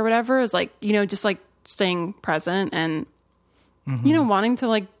build or whatever is like, you know, just like staying present and, you know, wanting to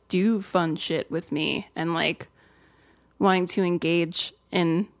like do fun shit with me and like wanting to engage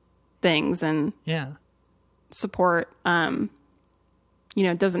in things and support. You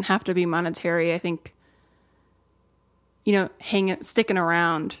know, it doesn't have to be monetary. I think, you know, sticking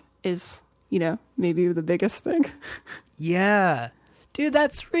around is, you know, maybe the biggest thing. Yeah. Dude,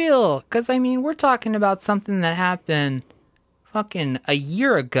 that's real. Because, I mean, we're talking about something that happened fucking a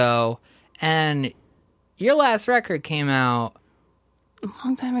year ago, and your last record came out A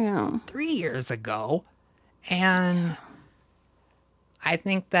long time ago. 3 years ago. And I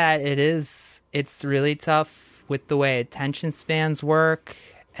think that it's really tough with the way attention spans work.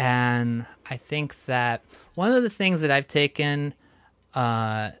 And I think that one of the things that I've taken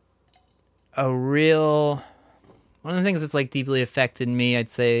one of the things that's like deeply affected me,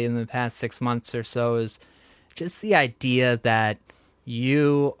 I'd say in the past 6 months or so, is just the idea that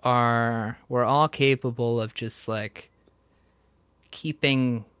we're all capable of just like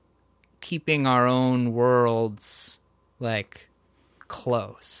keeping our own worlds like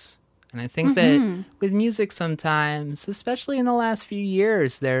close. And I think that with music sometimes, especially in the last few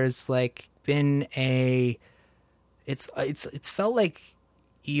years, there's like been it's felt like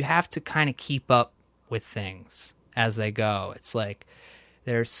you have to kind of keep up with things as they go. It's like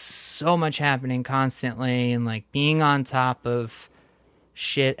there's so much happening constantly and like being on top of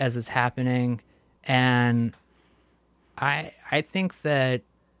shit as it's happening. And I think that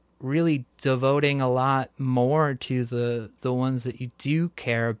really devoting a lot more to the ones that you do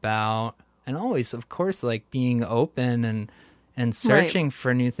care about, and always, of course, like being open and searching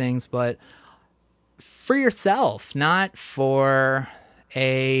for new things, but for yourself, not for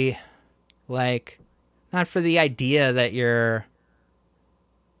the idea that you're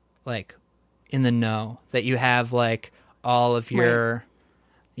like in the know, that you have like all of your,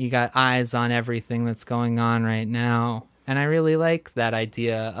 you got eyes on everything that's going on right now. And I really like that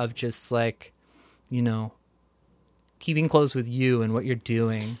idea of just like, you know, keeping close with you and what you're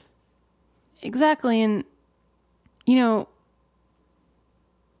doing. Exactly. And, you know,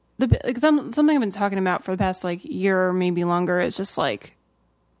 something I've been talking about for the past like year or maybe longer is just like,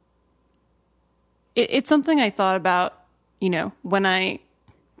 it's something I thought about, you know, when I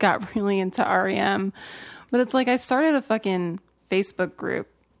got really into REM. But it's like I started a fucking Facebook group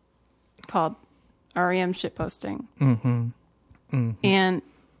called REM shitposting. And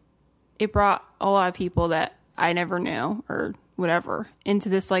it brought a lot of people that I never knew or whatever into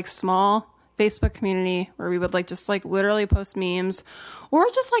this like small Facebook community where we would like just like literally post memes or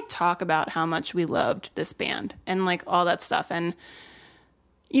just like talk about how much we loved this band and like all that stuff. And,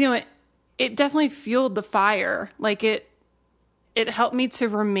 you know, it definitely fueled the fire. Like it helped me to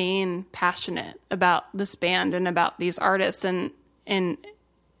remain passionate about this band and about these artists and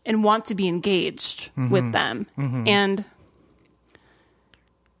want to be engaged with them. And,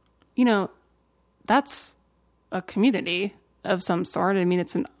 you know, that's a community of some sort. I mean,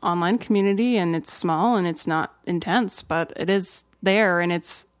 it's an online community and it's small and it's not intense, but it is there and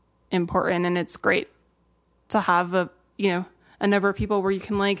it's important and it's great to have a number of people where you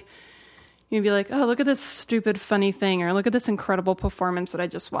can like, you'd be like, oh, look at this stupid funny thing, or look at this incredible performance that I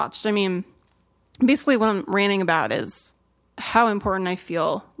just watched. I mean, basically what I'm ranting about is how important I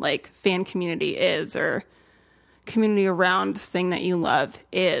feel like fan community is, or community around the thing that you love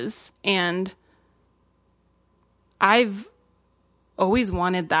is. And I've always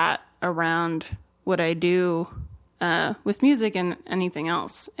wanted that around what I do with music and anything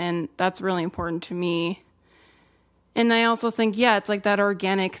else. And that's really important to me. And I also think, yeah, it's like that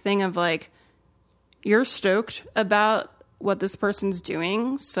organic thing of like, you're stoked about what this person's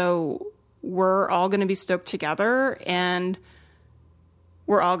doing, so we're all going to be stoked together, and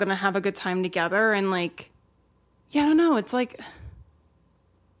we're all going to have a good time together. And like, yeah, I don't know. It's like,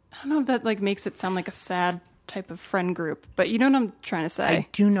 I don't know if that like makes it sound like a sad type of friend group, but you know what I'm trying to say. I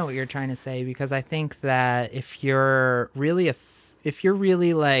do know what you're trying to say, because I think that if you're really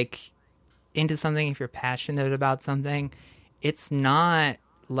like into something, if you're passionate about something, it's not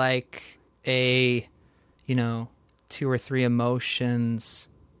like a, 2 or 3 emotions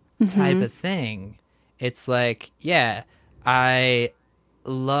type of thing. It's like, yeah, I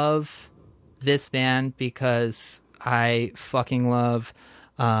love this band because I fucking love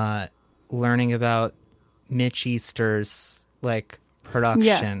learning about Mitch Easter's like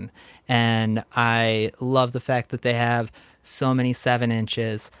production, and I love the fact that they have so many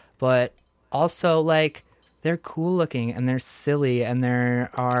 7-inches, but also like they're cool looking and they're silly, and there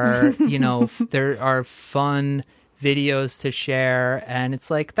are there are fun videos to share, and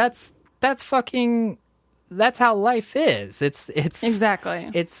it's like that's how life is. It's exactly,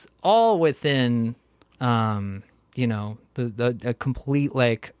 it's all within the complete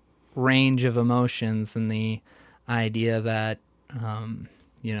like range of emotions, and the idea that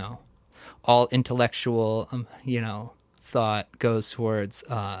all intellectual thought goes towards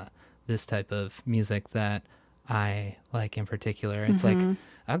this type of music that I like in particular. It's like,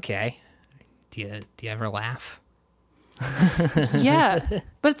 okay, do you ever laugh? Yeah,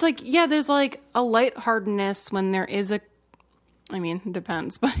 but it's like, yeah, there's like a lightheartedness when there is it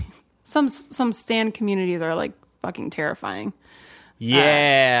depends, but some stan communities are like fucking terrifying.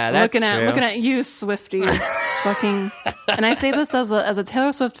 Yeah, that's looking true. at you, Swifties, fucking. And I say this as a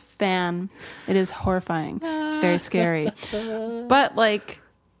Taylor Swift fan. It is horrifying. It's very scary. But like,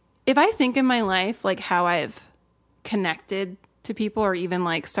 if I think in my life like how I've connected to people, or even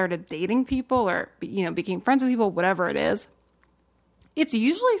like started dating people, or became friends with people, whatever it is, it's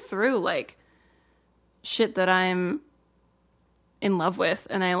usually through like shit that I'm in love with,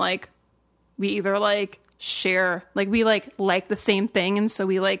 and we either like share, like we like the same thing, and so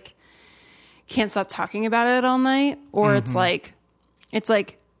we like can't stop talking about it all night, or it's like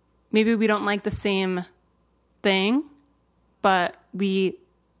maybe we don't like the same thing, but we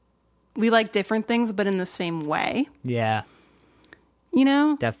like different things, but in the same way. Yeah.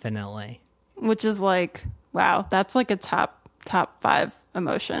 Definitely. Which is like, wow, that's like a top 5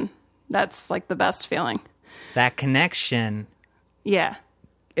 emotion. That's like the best feeling. That connection. Yeah.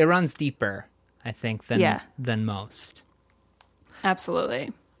 It runs deeper, I think, than most.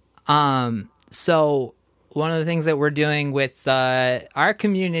 Absolutely. So one of the things that we're doing with our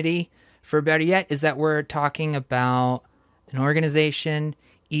community for Better Yet is that we're talking about an organization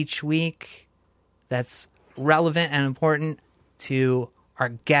each week that's relevant and important to our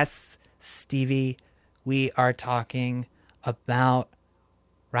guests. Stevie, we are talking about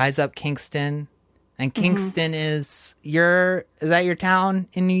Rise Up Kingston. And Kingston is that your town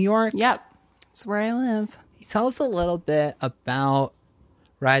in New York? Yep. It's where I live. Tell us a little bit about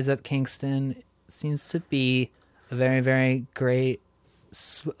Rise Up Kingston. It seems to be a very, very great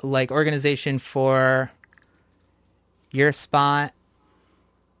like organization for your spot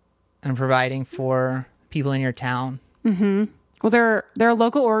and providing for people in your town. Well, they're a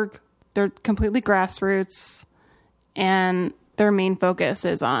local org. They're completely grassroots, and their main focus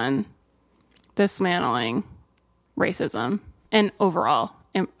is on dismantling racism and overall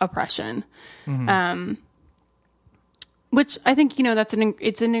oppression. Which I think,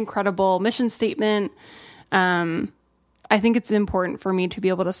 it's an incredible mission statement. I think it's important for me to be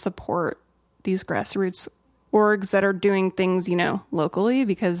able to support these grassroots orgs that are doing things, locally,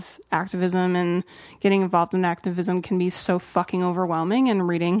 because activism and getting involved in activism can be so fucking overwhelming, and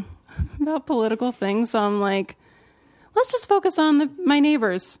reading about political things. So I'm like, let's just focus on my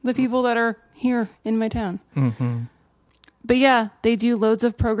neighbors, the people that are here in my town. But yeah, they do loads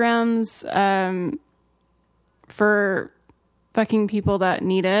of programs for fucking people that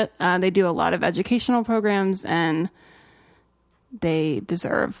need it. They do a lot of educational programs, and they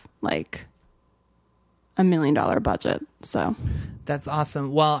deserve like $1 million budget. So That's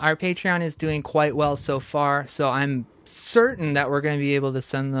awesome. Well, our Patreon is doing quite well so far, so I'm certain that we're going to be able to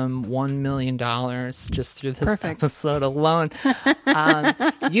send them $1 million just through this Perfect. episode alone.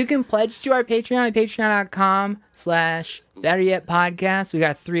 You can pledge to our Patreon at patreon.com/betteryetpodcast. We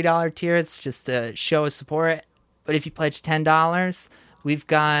got a $3 tier. It's just a show of support. But if you pledge $10, we've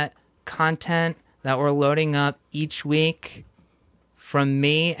got content that we're loading up each week from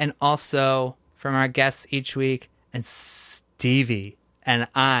me and also from our guests each week. And Stevie and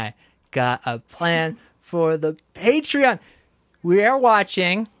I got a plan for the Patreon. We are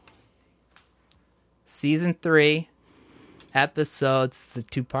watching season 3 episodes. It's a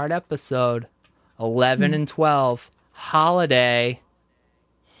 2-part episode, 11 and 12, Holiday.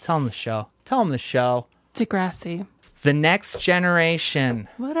 Tell them the show. Degrassi. The Next Generation.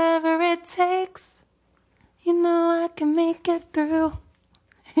 Whatever it takes, you know I can make it through.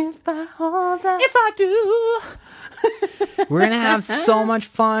 If I hold on. If I do. We're going to have so much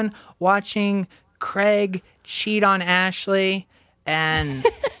fun watching Craig cheat on Ashley. And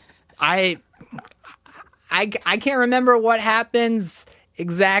I can't remember what happens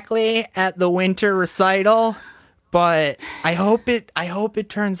exactly at the winter recital, but I hope it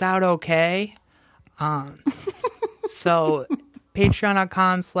turns out okay. So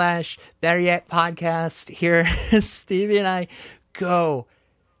patreon.com/betteryetpodcast. Here Stevie and I go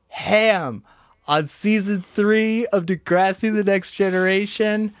ham on season 3 of Degrassi The Next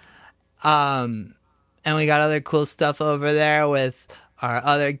Generation. And we got other cool stuff over there with our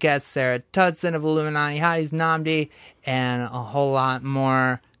other guest, Sarah Tudson of Illuminati Hotties Namdi, and a whole lot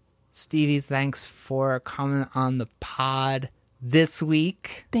more. Stevie, thanks for coming on the pod this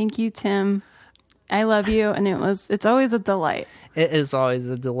week. Thank you, Tim. I love you, and it's always a delight. It is always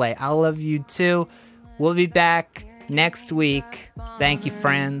a delight. I love you too. We'll be back next week. Thank you,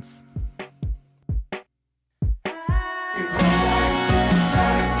 friends.